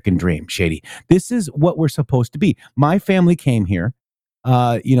the American dream, Shady. This is what we're supposed to be. My family came here,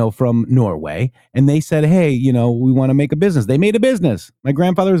 from Norway, and they said, hey, we want to make a business. They made a business. My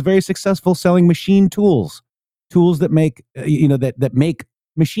grandfather was very successful selling machine tools that make, that make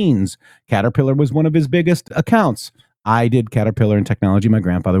machines. Caterpillar was one of his biggest accounts. I did Caterpillar and technology. My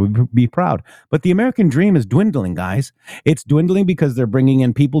grandfather would be proud. But the American dream is dwindling, guys. It's dwindling because they're bringing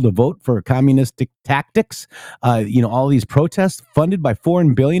in people to vote for communistic tactics. All these protests funded by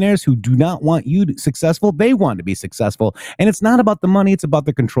foreign billionaires who do not want you successful. They want to be successful. And it's not about the money. It's about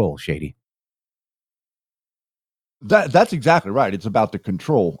the control, Shady. That's exactly right. It's about the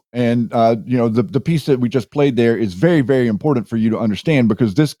control. And, the piece that we just played there is very, very important for you to understand,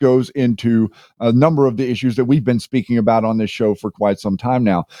 because this goes into a number of the issues that we've been speaking about on this show for quite some time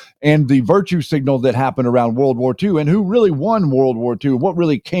now. And the virtue signal that happened around World War II, and who really won World War II, what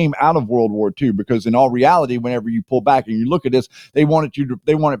really came out of World War II, because in all reality, whenever you pull back and you look at this, they want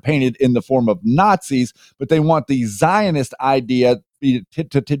it painted in the form of Nazis, but they want the Zionist idea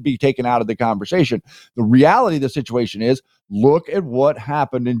to be taken out of the conversation. The reality of the situation is, look at what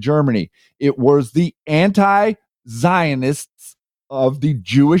happened in Germany. It was the anti-Zionists of the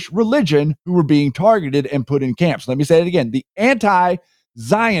Jewish religion who were being targeted and put in camps. Let me say it again. The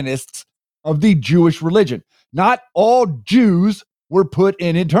anti-Zionists of the Jewish religion. Not all Jews were put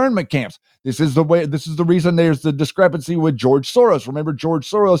in internment camps. This is the reason there's the discrepancy with George Soros. Remember, George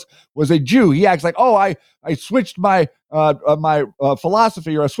Soros was a Jew. He acts like, I switched my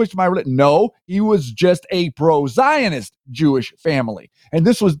philosophy, or I switched my religion. No, he was just a pro-Zionist Jewish family. And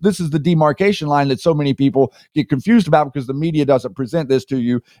this is the demarcation line that so many people get confused about, because the media doesn't present this to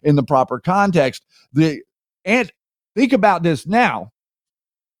you in the proper context. And think about this now.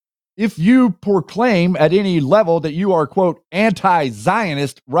 If you proclaim at any level that you are, quote,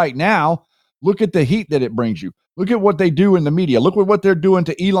 anti-Zionist right now, look at the heat that it brings you. Look at what they do in the media. Look at what they're doing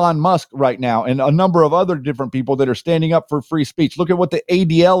to Elon Musk right now, and a number of other different people that are standing up for free speech. Look at what the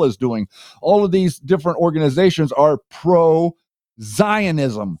ADL is doing. All of these different organizations are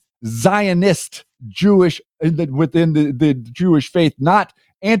pro-Zionism, Zionist Jewish, within the Jewish faith, not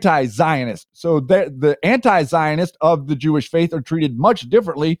anti-Zionist. So the anti-Zionist of the Jewish faith are treated much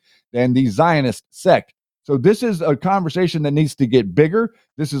differently than the Zionist sect. So this is a conversation that needs to get bigger.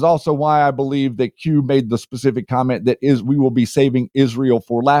 This is also why I believe that Q made the specific comment that we will be saving Israel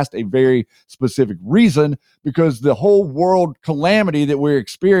for last, a very specific reason, because the whole world calamity that we're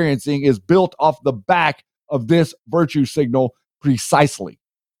experiencing is built off the back of this virtue signal precisely.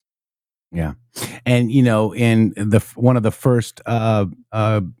 Yeah. And, in one of the first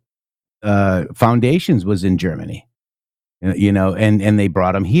foundations was in Germany, and they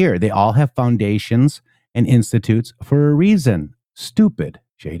brought them here. They all have foundations and institutes for a reason. Stupid,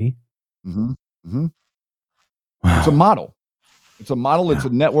 Shady. Mm-hmm. Mm-hmm. It's a model. It's a model. It's a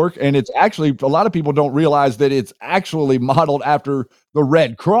network. And it's actually, a lot of people don't realize that it's actually modeled after the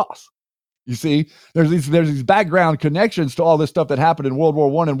Red Cross. You see, there's these background connections to all this stuff that happened in World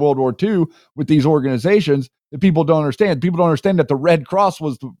War I and World War II with these organizations that people don't understand. People don't understand that the Red Cross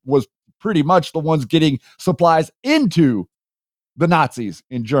was pretty much the ones getting supplies into the Nazis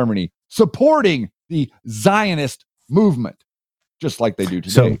in Germany, supporting the Zionist movement, just like they do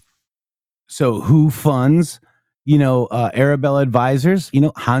today. So who funds, Arabella Advisors?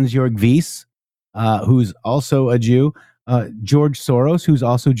 Hans-Jörg Wyss, who's also a Jew. George Soros, who's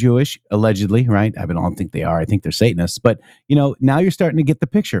also Jewish, allegedly, right? I don't think they are. I think they're Satanists. But, now you're starting to get the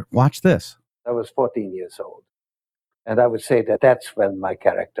picture. Watch this. I was 14 years old. And I would say that that's when my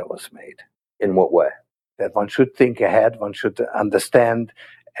character was made. In what way? That one should think ahead, one should understand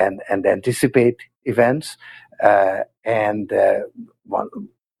and anticipate events. And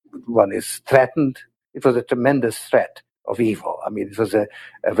one is threatened. It was a tremendous threat of evil. I mean, it was a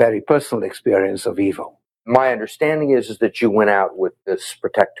very personal experience of evil. My understanding is that you went out with this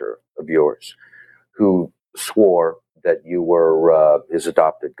protector of yours who swore that you were his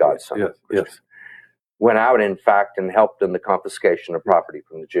adopted godson. Yes. Went out, in fact, and helped in the confiscation of property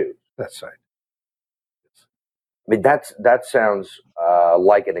from the Jews. That's right. I mean, that sounds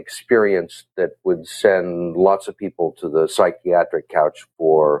like an experience that would send lots of people to the psychiatric couch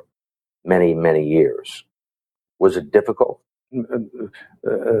for many, many years. Was it difficult? Not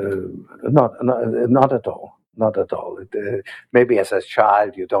at all. Not at all. Maybe as a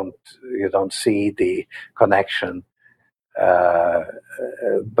child you don't see the connection,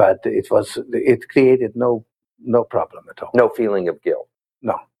 but it created no problem at all. No feeling of guilt.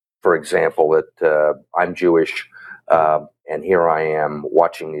 No. For example, that I'm Jewish, and here I am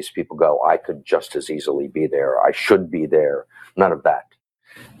watching these people go. I could just as easily be there. I should be there. None of that.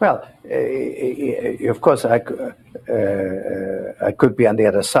 Well, of course, I could be on the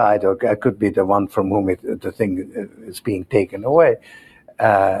other side, or I could be the one from whom the thing is being taken away.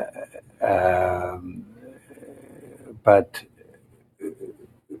 But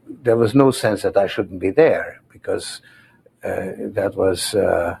there was no sense that I shouldn't be there, because that was,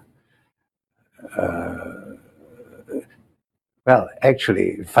 well,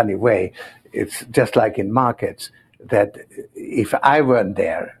 actually, funny way, it's just like in markets, that if I weren't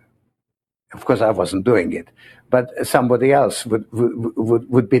there, of course I wasn't doing it, but somebody else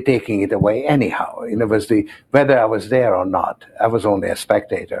would be taking it away anyhow. In other words, whether I was there or not, I was only a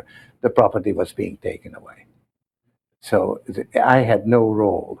spectator. The property was being taken away. So I had no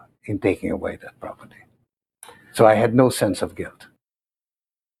role in taking away that property. So I had no sense of guilt.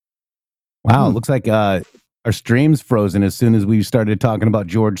 Wow, it looks like our stream's frozen as soon as we started talking about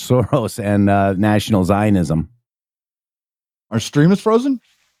George Soros and National Zionism. Our stream is frozen?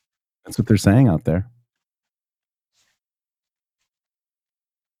 That's what they're saying out there.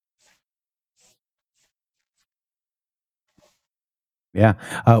 Yeah.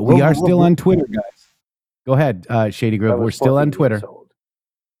 We are still on Twitter, guys. Go ahead, Shady Grove. We're still on Twitter.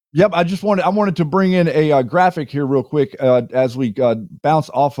 Yep, I wanted to bring in a graphic here real quick as we bounce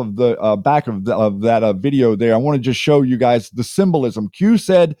off of the back of that video there. I want to just show you guys the symbolism. Q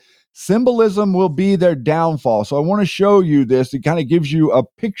said symbolism will be their downfall. So I want to show you this. It kind of gives you a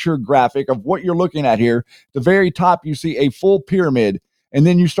picture graphic of what you're looking at here. At the very top, you see a full pyramid, and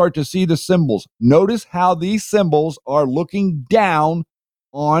then you start to see the symbols. Notice how these symbols are looking down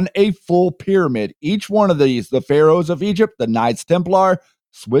on a full pyramid. Each one of these, the pharaohs of Egypt, the Knights Templar,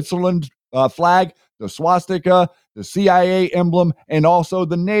 Switzerland flag, the swastika, the CIA emblem, and also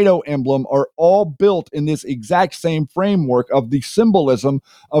the NATO emblem are all built in this exact same framework of the symbolism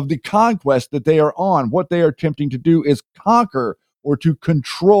of the conquest that they are on. What they are attempting to do is conquer or to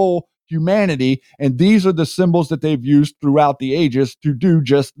control humanity, and these are the symbols that they've used throughout the ages to do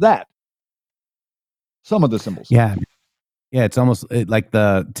just that. Some of the symbols. Yeah. Yeah, it's almost like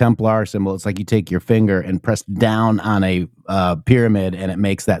the Templar symbol. It's like you take your finger and press down on a pyramid and it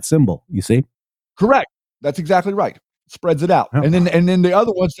makes that symbol. You see? Correct. That's exactly right. spreads it out. And then the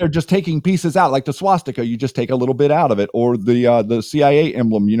other ones, they're just taking pieces out, like the swastika. You just take a little bit out of it, or the CIA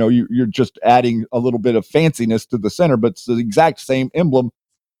emblem. You're just adding a little bit of fanciness to the center, but it's the exact same emblem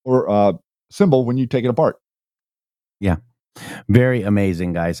or symbol when you take it apart. Yeah. Very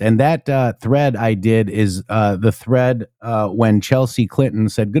amazing, guys. And that thread I did is the thread when Chelsea Clinton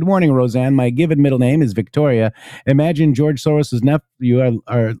said, "Good morning, Roseanne. My given middle name is Victoria. Imagine George Soros's nephew.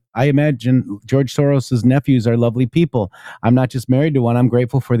 I imagine George Soros's nephews are lovely people. I'm not just married to one. I'm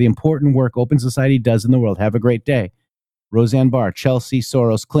grateful for the important work Open Society does in the world. Have a great day." Roseanne Barr, Chelsea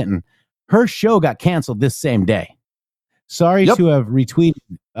Soros Clinton. Her show got canceled this same day. Sorry to have retweeted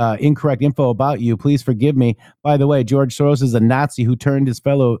incorrect info about you. Please forgive me. By the way, George Soros is a Nazi who turned his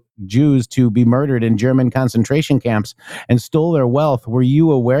fellow Jews to be murdered in German concentration camps and stole their wealth. Were you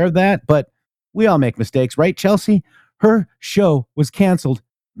aware of that? But we all make mistakes, right, Chelsea? Her show was canceled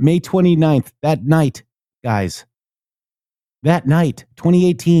May 29th, that night, guys. That night,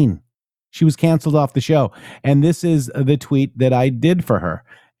 2018. She was canceled off the show. And this is the tweet that I did for her.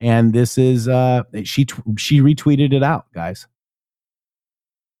 And this is, she retweeted it out, guys.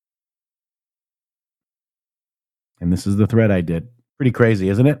 And this is the thread I did. Pretty crazy,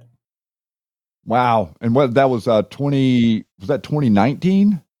 isn't it? Wow. And what that was, was that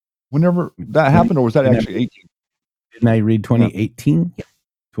 2019? Whenever that happened, or was that actually 18? Didn't I read 2018? Yeah.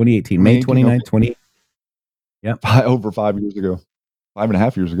 2018, May 29th, 20. Yep. Over 5 years ago.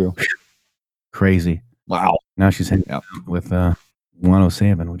 5.5 years ago. Crazy. Wow. Now she's hanging out with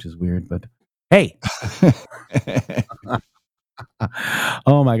 107, which is weird, but hey.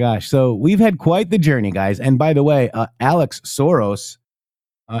 Oh my gosh. So we've had quite the journey, guys. And by the way, Alex Soros,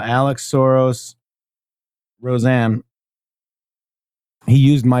 Roseanne, he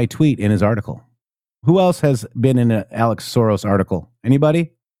used my tweet in his article. Who else has been in an Alex Soros article?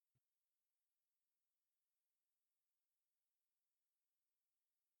 Anybody?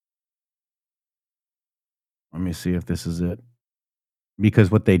 Let me see if this is it.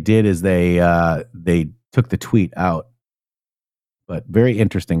 Because what they did is they took the tweet out. But very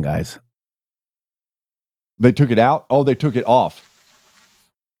interesting, guys. They took it out? Oh, they took it off.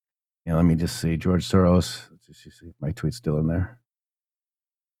 Yeah, let me just see. George Soros. Let's just see if my tweet's still in there.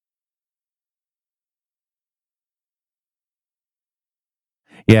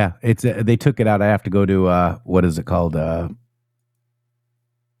 Yeah, it's they took it out. I have to go to what is it called?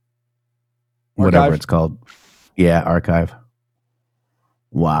 Whatever it's called. Yeah, archive.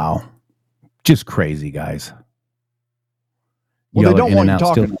 Wow. Just crazy, guys. Well, they don't want you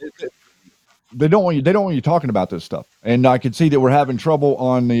talking. They don't want you talking about this stuff. And I can see that we're having trouble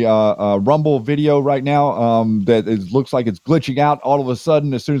on the Rumble video right now. That looks like it's glitching out all of a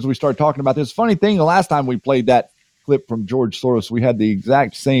sudden as soon as we start talking about this. Funny thing, the last time we played that clip from George Soros, we had the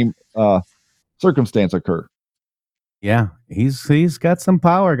exact same circumstance occur. Yeah, he's got some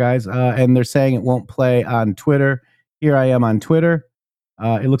power, guys. And they're saying it won't play on Twitter. Here I am on Twitter.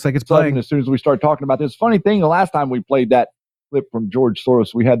 It looks like it's playing. As soon as we start talking about this. Funny thing, the last time we played that clip from George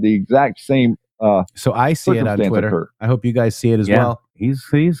Soros, we had the exact same so I see it on Twitter. Occur. I hope you guys see it as well.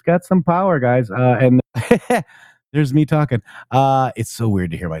 He's got some power, guys. And there's me talking. It's so weird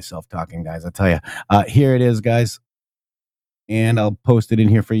to hear myself talking, guys. I'll tell you. Here it is, guys. And I'll post it in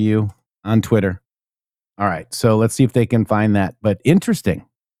here for you on Twitter. All right. So let's see if they can find that. But interesting.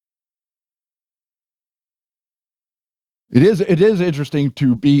 It is interesting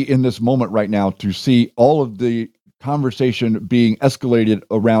to be in this moment right now to see all of the conversation being escalated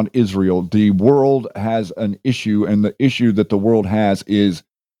around Israel. The world has an issue, and the issue that the world has is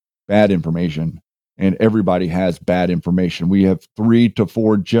bad information, and everybody has bad information. We have 3 to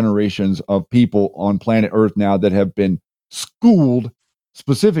 4 generations of people on planet Earth now that have been schooled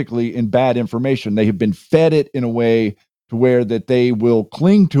specifically in bad information. They have been fed it in a way to where that they will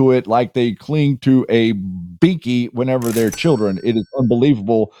cling to it like they cling to a binky whenever they're children. It is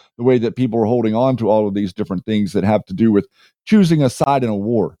unbelievable the way that people are holding on to all of these different things that have to do with choosing a side in a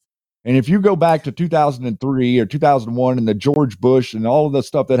war. And if you go back to 2003 or 2001 and the George Bush and all of the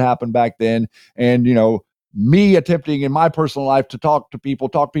stuff that happened back then, and, me attempting in my personal life to talk people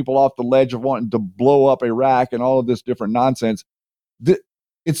off the ledge of wanting to blow up Iraq and all of this different nonsense,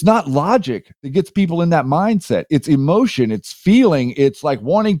 it's not logic that gets people in that mindset. It's emotion. It's feeling. It's like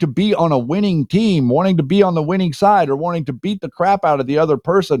wanting to be on a winning team, wanting to be on the winning side, or wanting to beat the crap out of the other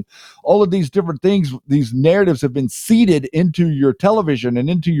person. All of these different things, these narratives have been seeded into your television and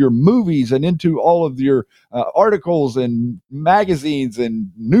into your movies and into all of your articles and magazines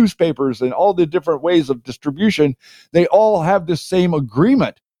and newspapers and all the different ways of distribution. They all have this same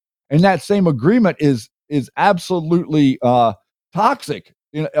agreement. And that same agreement is absolutely toxic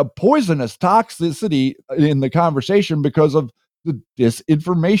a poisonous toxicity in the conversation because of the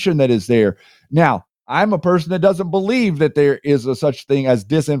disinformation that is there. Now, I'm a person that doesn't believe that there is a such thing as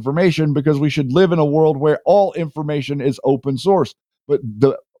disinformation, because we should live in a world where all information is open source. But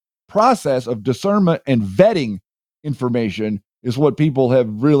the process of discernment and vetting information is what people have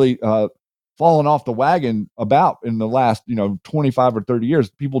really fallen off the wagon about in the last 25 or 30 years.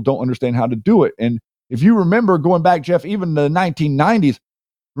 People don't understand how to do it. And if you remember going back, Jeff, even the 1990s,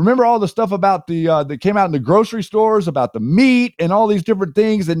 remember all the stuff about that came out in the grocery stores about the meat and all these different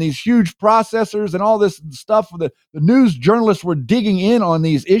things and these huge processors and all this stuff. The news journalists were digging in on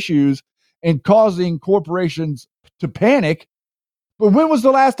these issues and causing corporations to panic. But when was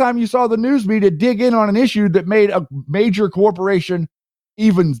the last time you saw the news media dig in on an issue that made a major corporation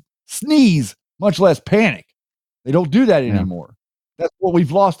even sneeze, much less panic? They don't do that anymore. That's what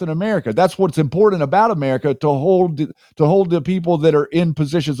we've lost in America. That's what's important about America, to hold the people that are in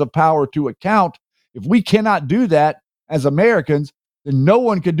positions of power to account. If we cannot do that as Americans, then no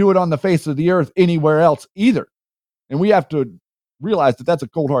one can do it on the face of the earth anywhere else either. And we have to realize that that's a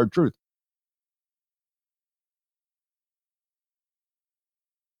cold, hard truth.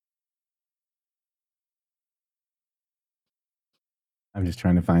 I'm just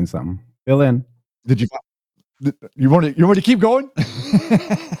trying to find something. Fill in. Did you want to keep going?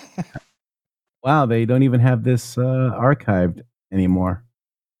 Wow, they don't even have this archived anymore.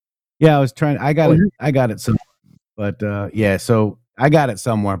 Yeah, I got it somewhere. But yeah, so I got it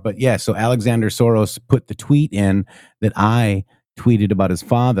somewhere. But yeah, so Alexander Soros put the tweet in that I tweeted about his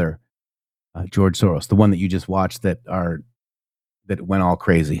father, George Soros, the one that you just watched that went all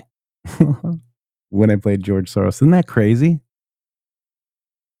crazy when I played George Soros. Isn't that crazy?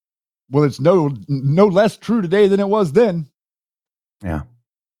 Well, it's no less true today than it was then. Yeah.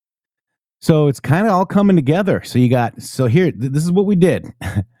 So it's kind of all coming together. So here, this is what we did.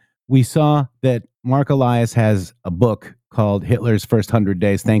 We saw that Marc Elias has a book called Hitler's First 100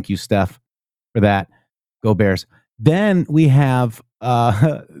 Days. Thank you, Steph, for that. Go Bears. Then we have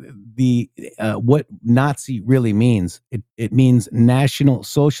what Nazi really means. It means National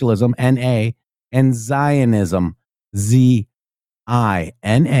Socialism, NA, and Zionism, ZI-N-A,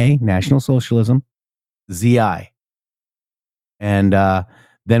 National Socialism, ZI. And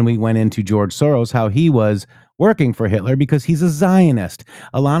then we went into George Soros, how he was working for Hitler because he's a Zionist.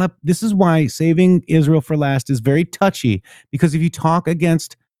 Alana, this is why saving Israel for last is very touchy, because if you talk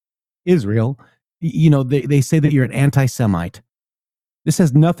against Israel, they say that you're an anti-Semite. This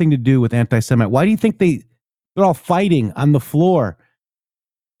has nothing to do with anti-Semite. Why do you think they're all fighting on the floor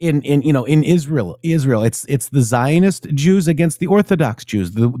in Israel? It's the Zionist Jews against the Orthodox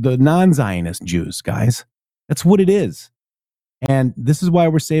Jews, the non-Zionist Jews, guys. That's what it is. And this is why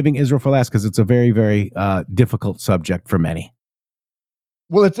we're saving Israel for last, because it's a very, very difficult subject for many.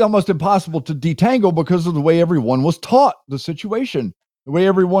 Well, it's almost impossible to detangle because of the way everyone was taught the situation, the way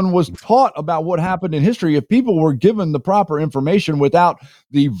everyone was taught about what happened in history. If people were given the proper information without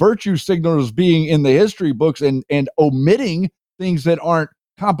the virtue signals being in the history books and omitting things that aren't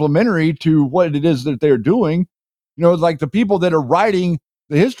complementary to what it is that they're doing, like the people that are writing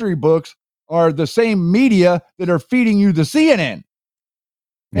the history books are the same media that are feeding you the CNN.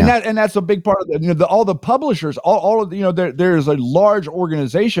 Yeah. And that's a big part of it. All the publishers, all of there's a large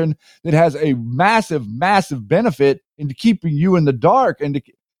organization that has a massive, massive benefit into keeping you in the dark, and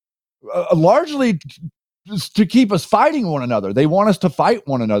largely to keep us fighting one another. They want us to fight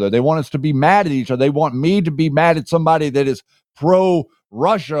one another. They want us to be mad at each other. They want me to be mad at somebody that is pro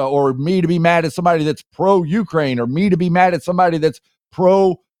Russia, or me to be mad at somebody that's pro Ukraine, or me to be mad at somebody that's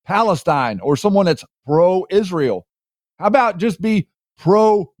pro Palestine, or someone that's pro Israel. How about just be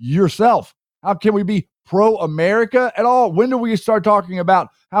pro yourself? How can we be pro America at all? When do we start talking about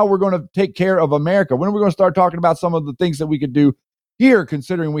how we're going to take care of America? When are we going to start talking about some of the things that we could do here,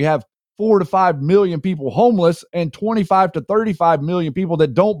 considering we have 4 to 5 million people homeless and 25 to 35 million people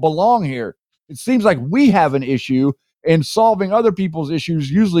that don't belong here? It seems like we have an issue, and solving other people's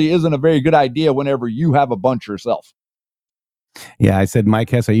issues usually isn't a very good idea whenever you have a bunch yourself. Yeah, I said, Mike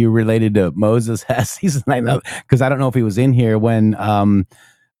Hess, are you related to Moses Hess? He said, I know, because I don't know if he was in here when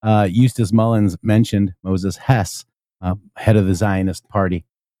Eustace Mullins mentioned Moses Hess, head of the Zionist party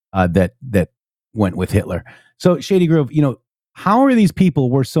that went with Hitler. So, Shady Grove, how are these people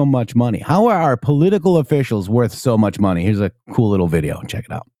worth so much money? How are our political officials worth so much money? Here's a cool little video. Check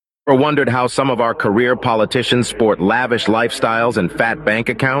it out. Or wondered how some of our career politicians sport lavish lifestyles and fat bank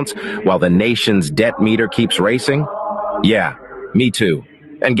accounts while the nation's debt meter keeps racing? Yeah, me too.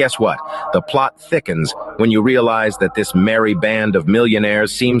 And guess what? The plot thickens when you realize that this merry band of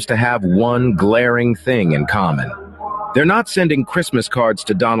millionaires seems to have one glaring thing in common. They're not sending Christmas cards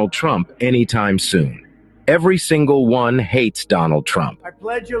to Donald Trump anytime soon. Every single one hates Donald Trump.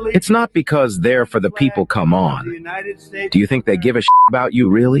 It's not because they're for the people, come on. Do you think they give a shit about you,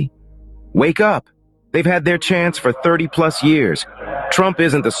 really? Wake up. They've had their chance for 30 plus years. Trump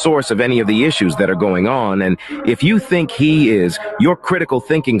isn't the source of any of the issues that are going on, and if you think he is, your critical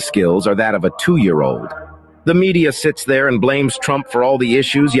thinking skills are that of a 2-year-old. The media sits there and blames Trump for all the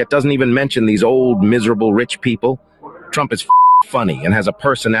issues, yet doesn't even mention these old, miserable, rich people. Trump is funny and has a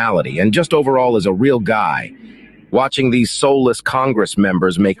personality, and just overall is a real guy. Watching these soulless Congress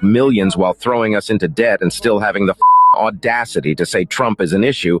members make millions while throwing us into debt and still having the audacity to say Trump is an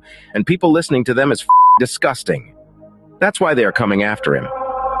issue, and people listening to them is disgusting. That's why they are coming after him.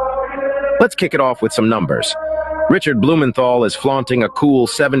 Let's kick it off with some numbers. Richard Blumenthal is flaunting a cool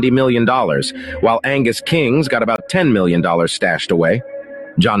 $70 million, while Angus King's got about $10 million stashed away.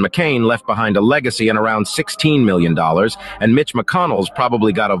 John McCain left behind a legacy in around $16 million, and Mitch McConnell's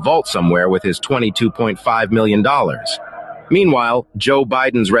probably got a vault somewhere with his $22.5 million. Meanwhile, Joe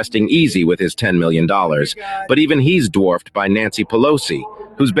Biden's resting easy with his $10 million, but even he's dwarfed by Nancy Pelosi,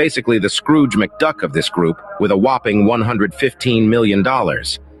 who's basically the Scrooge McDuck of this group with a whopping $115 million.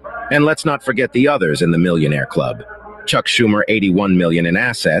 And let's not forget the others in the millionaire club. Chuck Schumer, $81 million in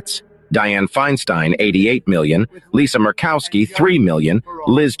assets, Dianne Feinstein, $88 million, Lisa Murkowski, $3 million,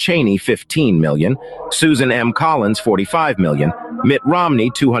 Liz Cheney, $15 million, Susan M. Collins, $45 million, Mitt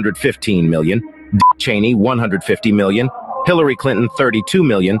Romney, $215 million, Dick Cheney, $150 million, Hillary Clinton, $32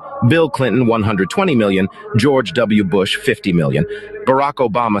 million, Bill Clinton, $120 million, George W. Bush, $50 million, Barack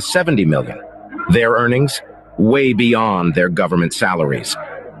Obama, $70 million. Their earnings? Way beyond their government salaries.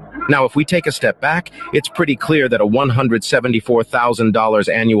 Now, if we take a step back, it's pretty clear that a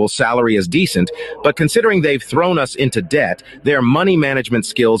 $174,000 annual salary is decent, but considering they've thrown us into debt, their money management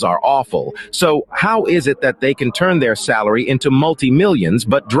skills are awful. So how is it that they can turn their salary into multi-millions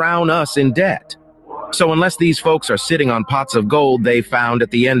but drown us in debt? So unless these folks are sitting on pots of gold they found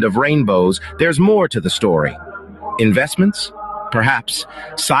at the end of rainbows, there's more to the story. Investments? Perhaps.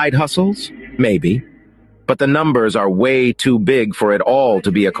 Side hustles? Maybe. But the numbers are way too big for it all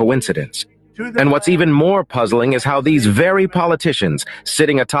to be a coincidence. And what's even more puzzling is how these very politicians,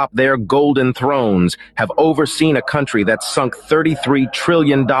 sitting atop their golden thrones, have overseen a country that's sunk $33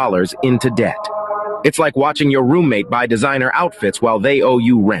 trillion into debt. It's like watching your roommate buy designer outfits while they owe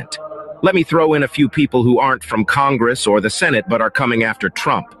you rent. Let me throw in a few people who aren't from Congress or the Senate but are coming after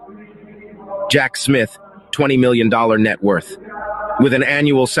Trump. Jack Smith, $20 million net worth, with an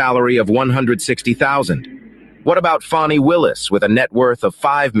annual salary of $160,000. What about Fonnie Willis with a net worth of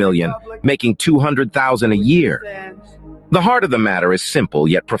 $5 million, making $200,000 a year? The heart of the matter is simple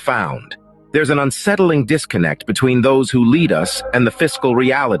yet profound. There's an unsettling disconnect between those who lead us and the fiscal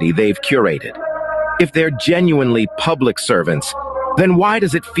reality they've curated. If they're genuinely public servants, then why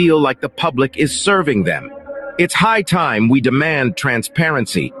does it feel like the public is serving them? It's high time we demand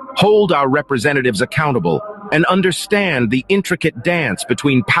transparency, hold our representatives accountable, and understand the intricate dance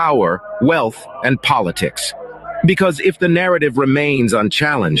between power, wealth, and politics. Because if the narrative remains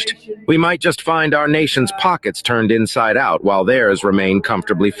unchallenged, we might just find our nation's pockets turned inside out while theirs remain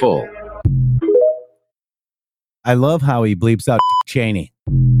comfortably full. I love how he bleeps out Cheney.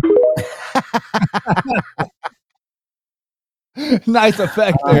 Nice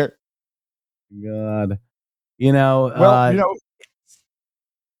effect there. God. You know,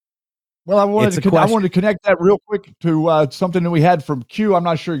 Well, I wanted to connect that real quick to something that we had from Q. I'm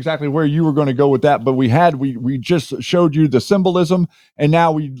not sure exactly where you were going to go with that, but we just showed you the symbolism, and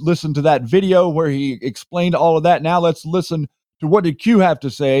now we listened to that video where he explained all of that. Now let's listen to what did Q have to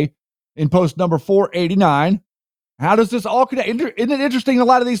say in post number 489. How does this all connect? Isn't it interesting? A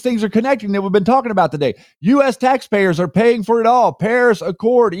lot of these things are connecting that we've been talking about today. U.S. taxpayers are paying for it all. Paris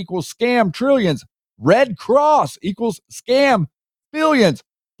Accord equals scam trillions. Red Cross equals scam billions.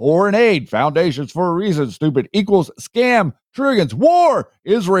 Foreign aid, foundations for a reason, stupid, equals scam trillions. War,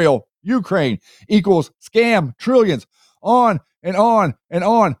 Israel, Ukraine, equals scam trillions. On and on and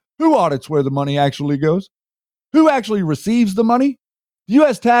on. Who audits where the money actually goes? Who actually receives the money? The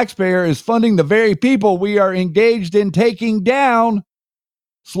U.S. taxpayer is funding the very people we are engaged in taking down.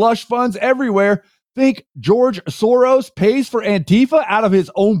 Slush funds everywhere. Think George Soros pays for Antifa out of his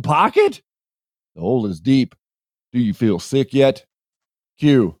own pocket? The hole is deep. Do you feel sick yet?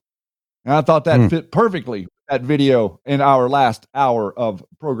 Q. And I thought that fit perfectly, that video, in our last hour of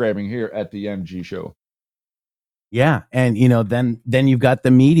programming here at the MG Show. Yeah. And, then you've got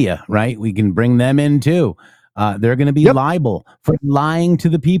the media, right? We can bring them in too. They're going to be liable for lying to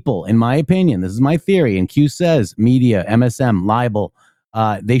the people, in my opinion. This is my theory. And Q says media, MSM, liable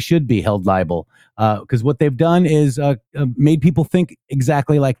they should be held liable because what they've done is made people think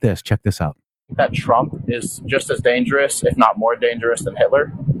exactly like this. Check this out. That Trump is just as dangerous, if not more dangerous than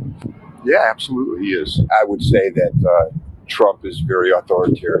Hitler? Yeah, absolutely he is. I would say that Trump is very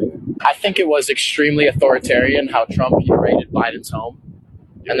authoritarian. I think it was extremely authoritarian how Trump raided Biden's home.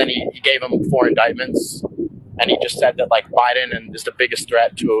 And then he gave him 4 indictments. And he just said that like Biden is the biggest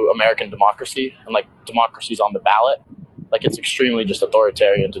threat to American democracy. And like democracy's on the ballot. Like it's extremely just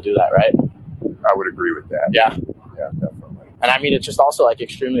authoritarian to do that, right? I would agree with that. Yeah. Yeah, definitely. And I mean, it's just also like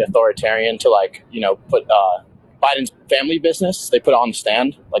extremely authoritarian to like, put Biden's family business, they put it on the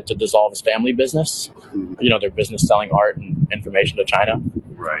stand, like to dissolve his family business. Their business selling art and information to China.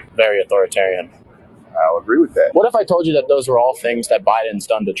 Right. Very authoritarian. I'll agree with that. What if I told you that those were all things that Biden's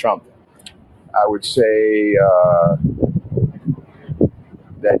done to Trump? I would say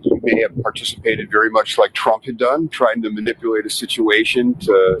that you may have participated very much like Trump had done, trying to manipulate a situation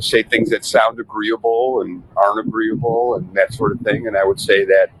to say things that sound agreeable and aren't agreeable and that sort of thing. And I would say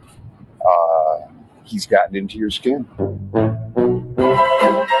that he's gotten into your skin.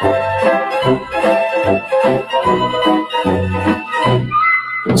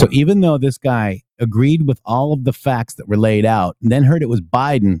 So even though this guy agreed with all of the facts that were laid out and then heard it was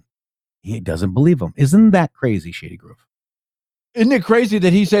Biden, he doesn't believe him. Isn't that crazy, Shady Groove? Isn't it crazy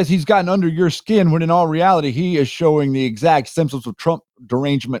that he says he's gotten under your skin when in all reality he is showing the exact symptoms of Trump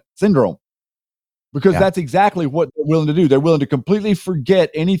derangement syndrome? Because that's exactly what they're willing to do. They're willing to completely forget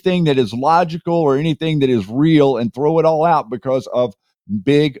anything that is logical or anything that is real and throw it all out because of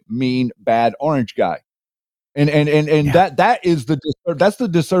big, mean, bad orange guy. And that is that's the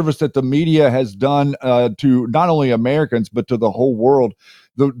disservice that the media has done to not only Americans but to the whole world.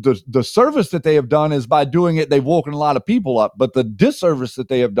 The service that they have done is by doing it, they've woken a lot of people up. But the disservice that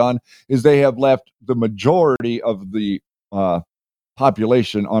they have done is they have left the majority of the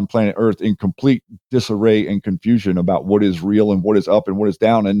population on planet Earth in complete disarray and confusion about what is real and what is up and what is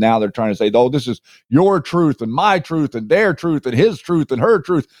down. And now they're trying to say, oh, this is your truth and my truth and their truth and his truth and her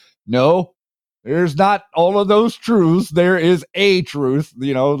truth. No, there's not all of those truths. There is a truth,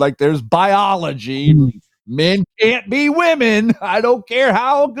 like there's biology. Men can't be women. I don't care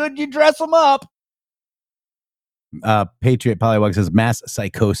how good you dress them up. Patriot Polywog says mass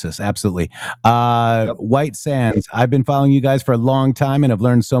psychosis. Absolutely. White Sands. I've been following you guys for a long time and I've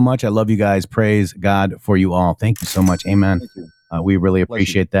learned so much. I love you guys. Praise God for you all. Thank you so much. Amen. We really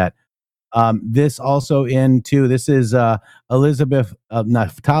appreciate that. This also this is Elizabeth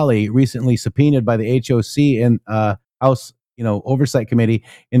Naftali, recently subpoenaed by the HOC and House Oversight Committee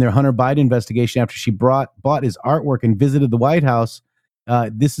in their Hunter Biden investigation after she bought his artwork and visited the White House.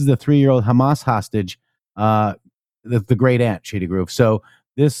 This is the 3-year-old Hamas hostage, the great aunt, Shady Groove. So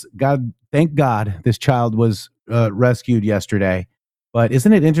thank God this child was rescued yesterday. But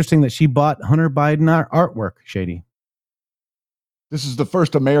isn't it interesting that she bought Hunter Biden artwork, Shady? This is the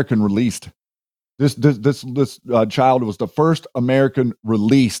first American released. This child was the first American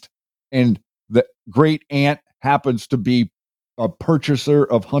released, and the great aunt happens to be a purchaser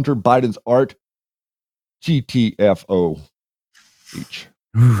of Hunter Biden's art. GTFO.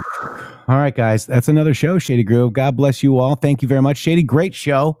 All right, guys, that's another show, Shady Groove. God bless you all. Thank you very much, Shady. Great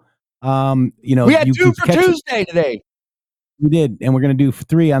show. We had 2 for Tuesday today. We did, and we're going to do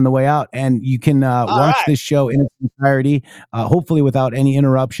 3 on the way out. And you can watch this show in its entirety, hopefully without any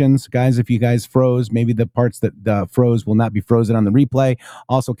interruptions. Guys, if you guys froze, maybe the parts that froze will not be frozen on the replay.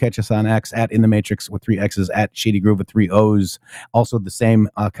 Also catch us on X at In The Matrix with 3 X's, at Shady Groove with 3 O's. Also the same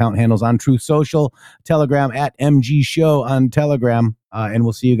account handles on Truth Social, Telegram at MG Show on Telegram. And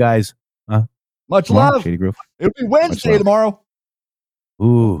we'll see you guys. Much tomorrow, love. Shady Groove. It'll be Wednesday tomorrow.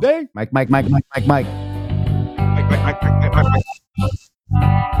 Ooh. Day. Mike.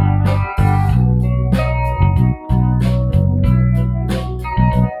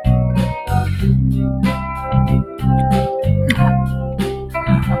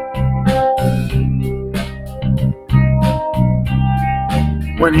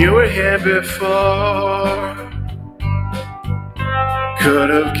 When you were here before, could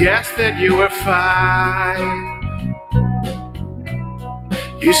have guessed that you were fine.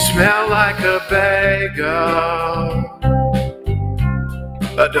 You smell like a bagel.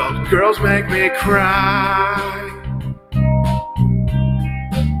 Adult girls make me cry.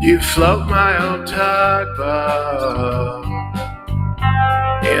 You float my old tugboat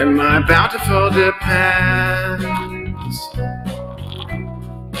in my bountiful depends.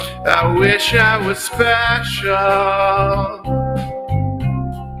 I wish I was special.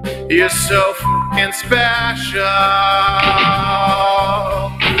 You're so f***ing special.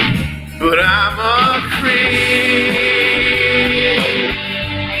 But I'm a creep.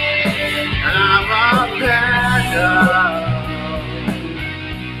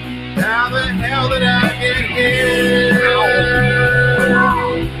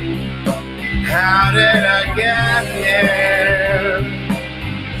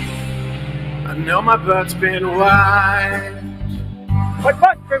 I know my butt's been white. What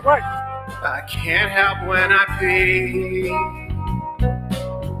butt's been white? I can't help when I pee.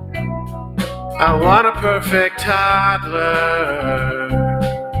 I want a perfect toddler.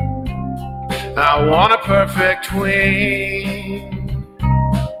 I want a perfect tween.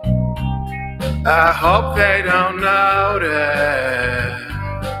 I hope they don't notice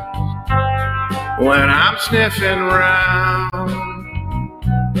when I'm sniffing around.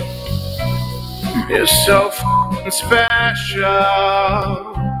 It's so f***ing special.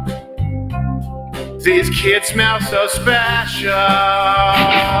 These kids smell so special.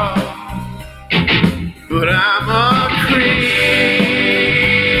 But I'm a creep.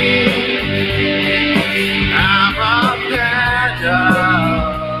 I'm a pedo.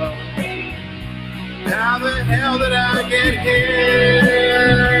 How the hell did I get here?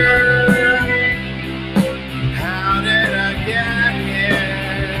 How did I get here?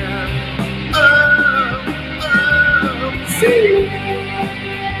 See.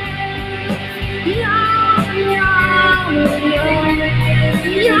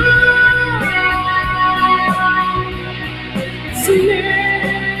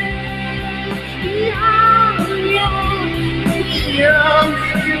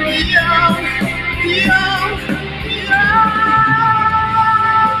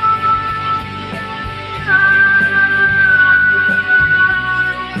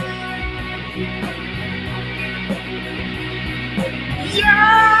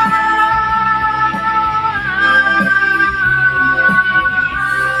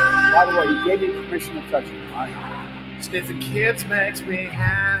 By the way, he gave you permission to touch him. All right. Sniffing kids makes me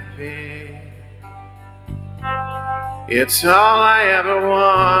happy. It's all I ever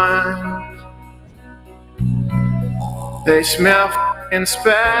want. They smell f***ing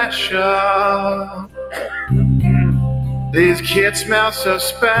special. These kids smell so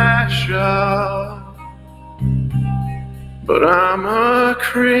special. But I'm a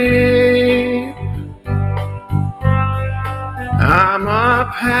creep. I'm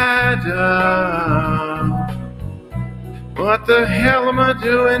a pedo. What the hell am I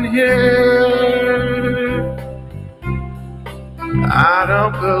doing here? I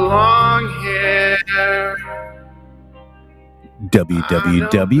don't belong here.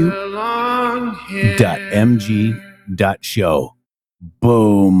 www.mg.show.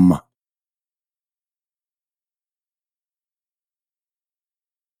 Boom.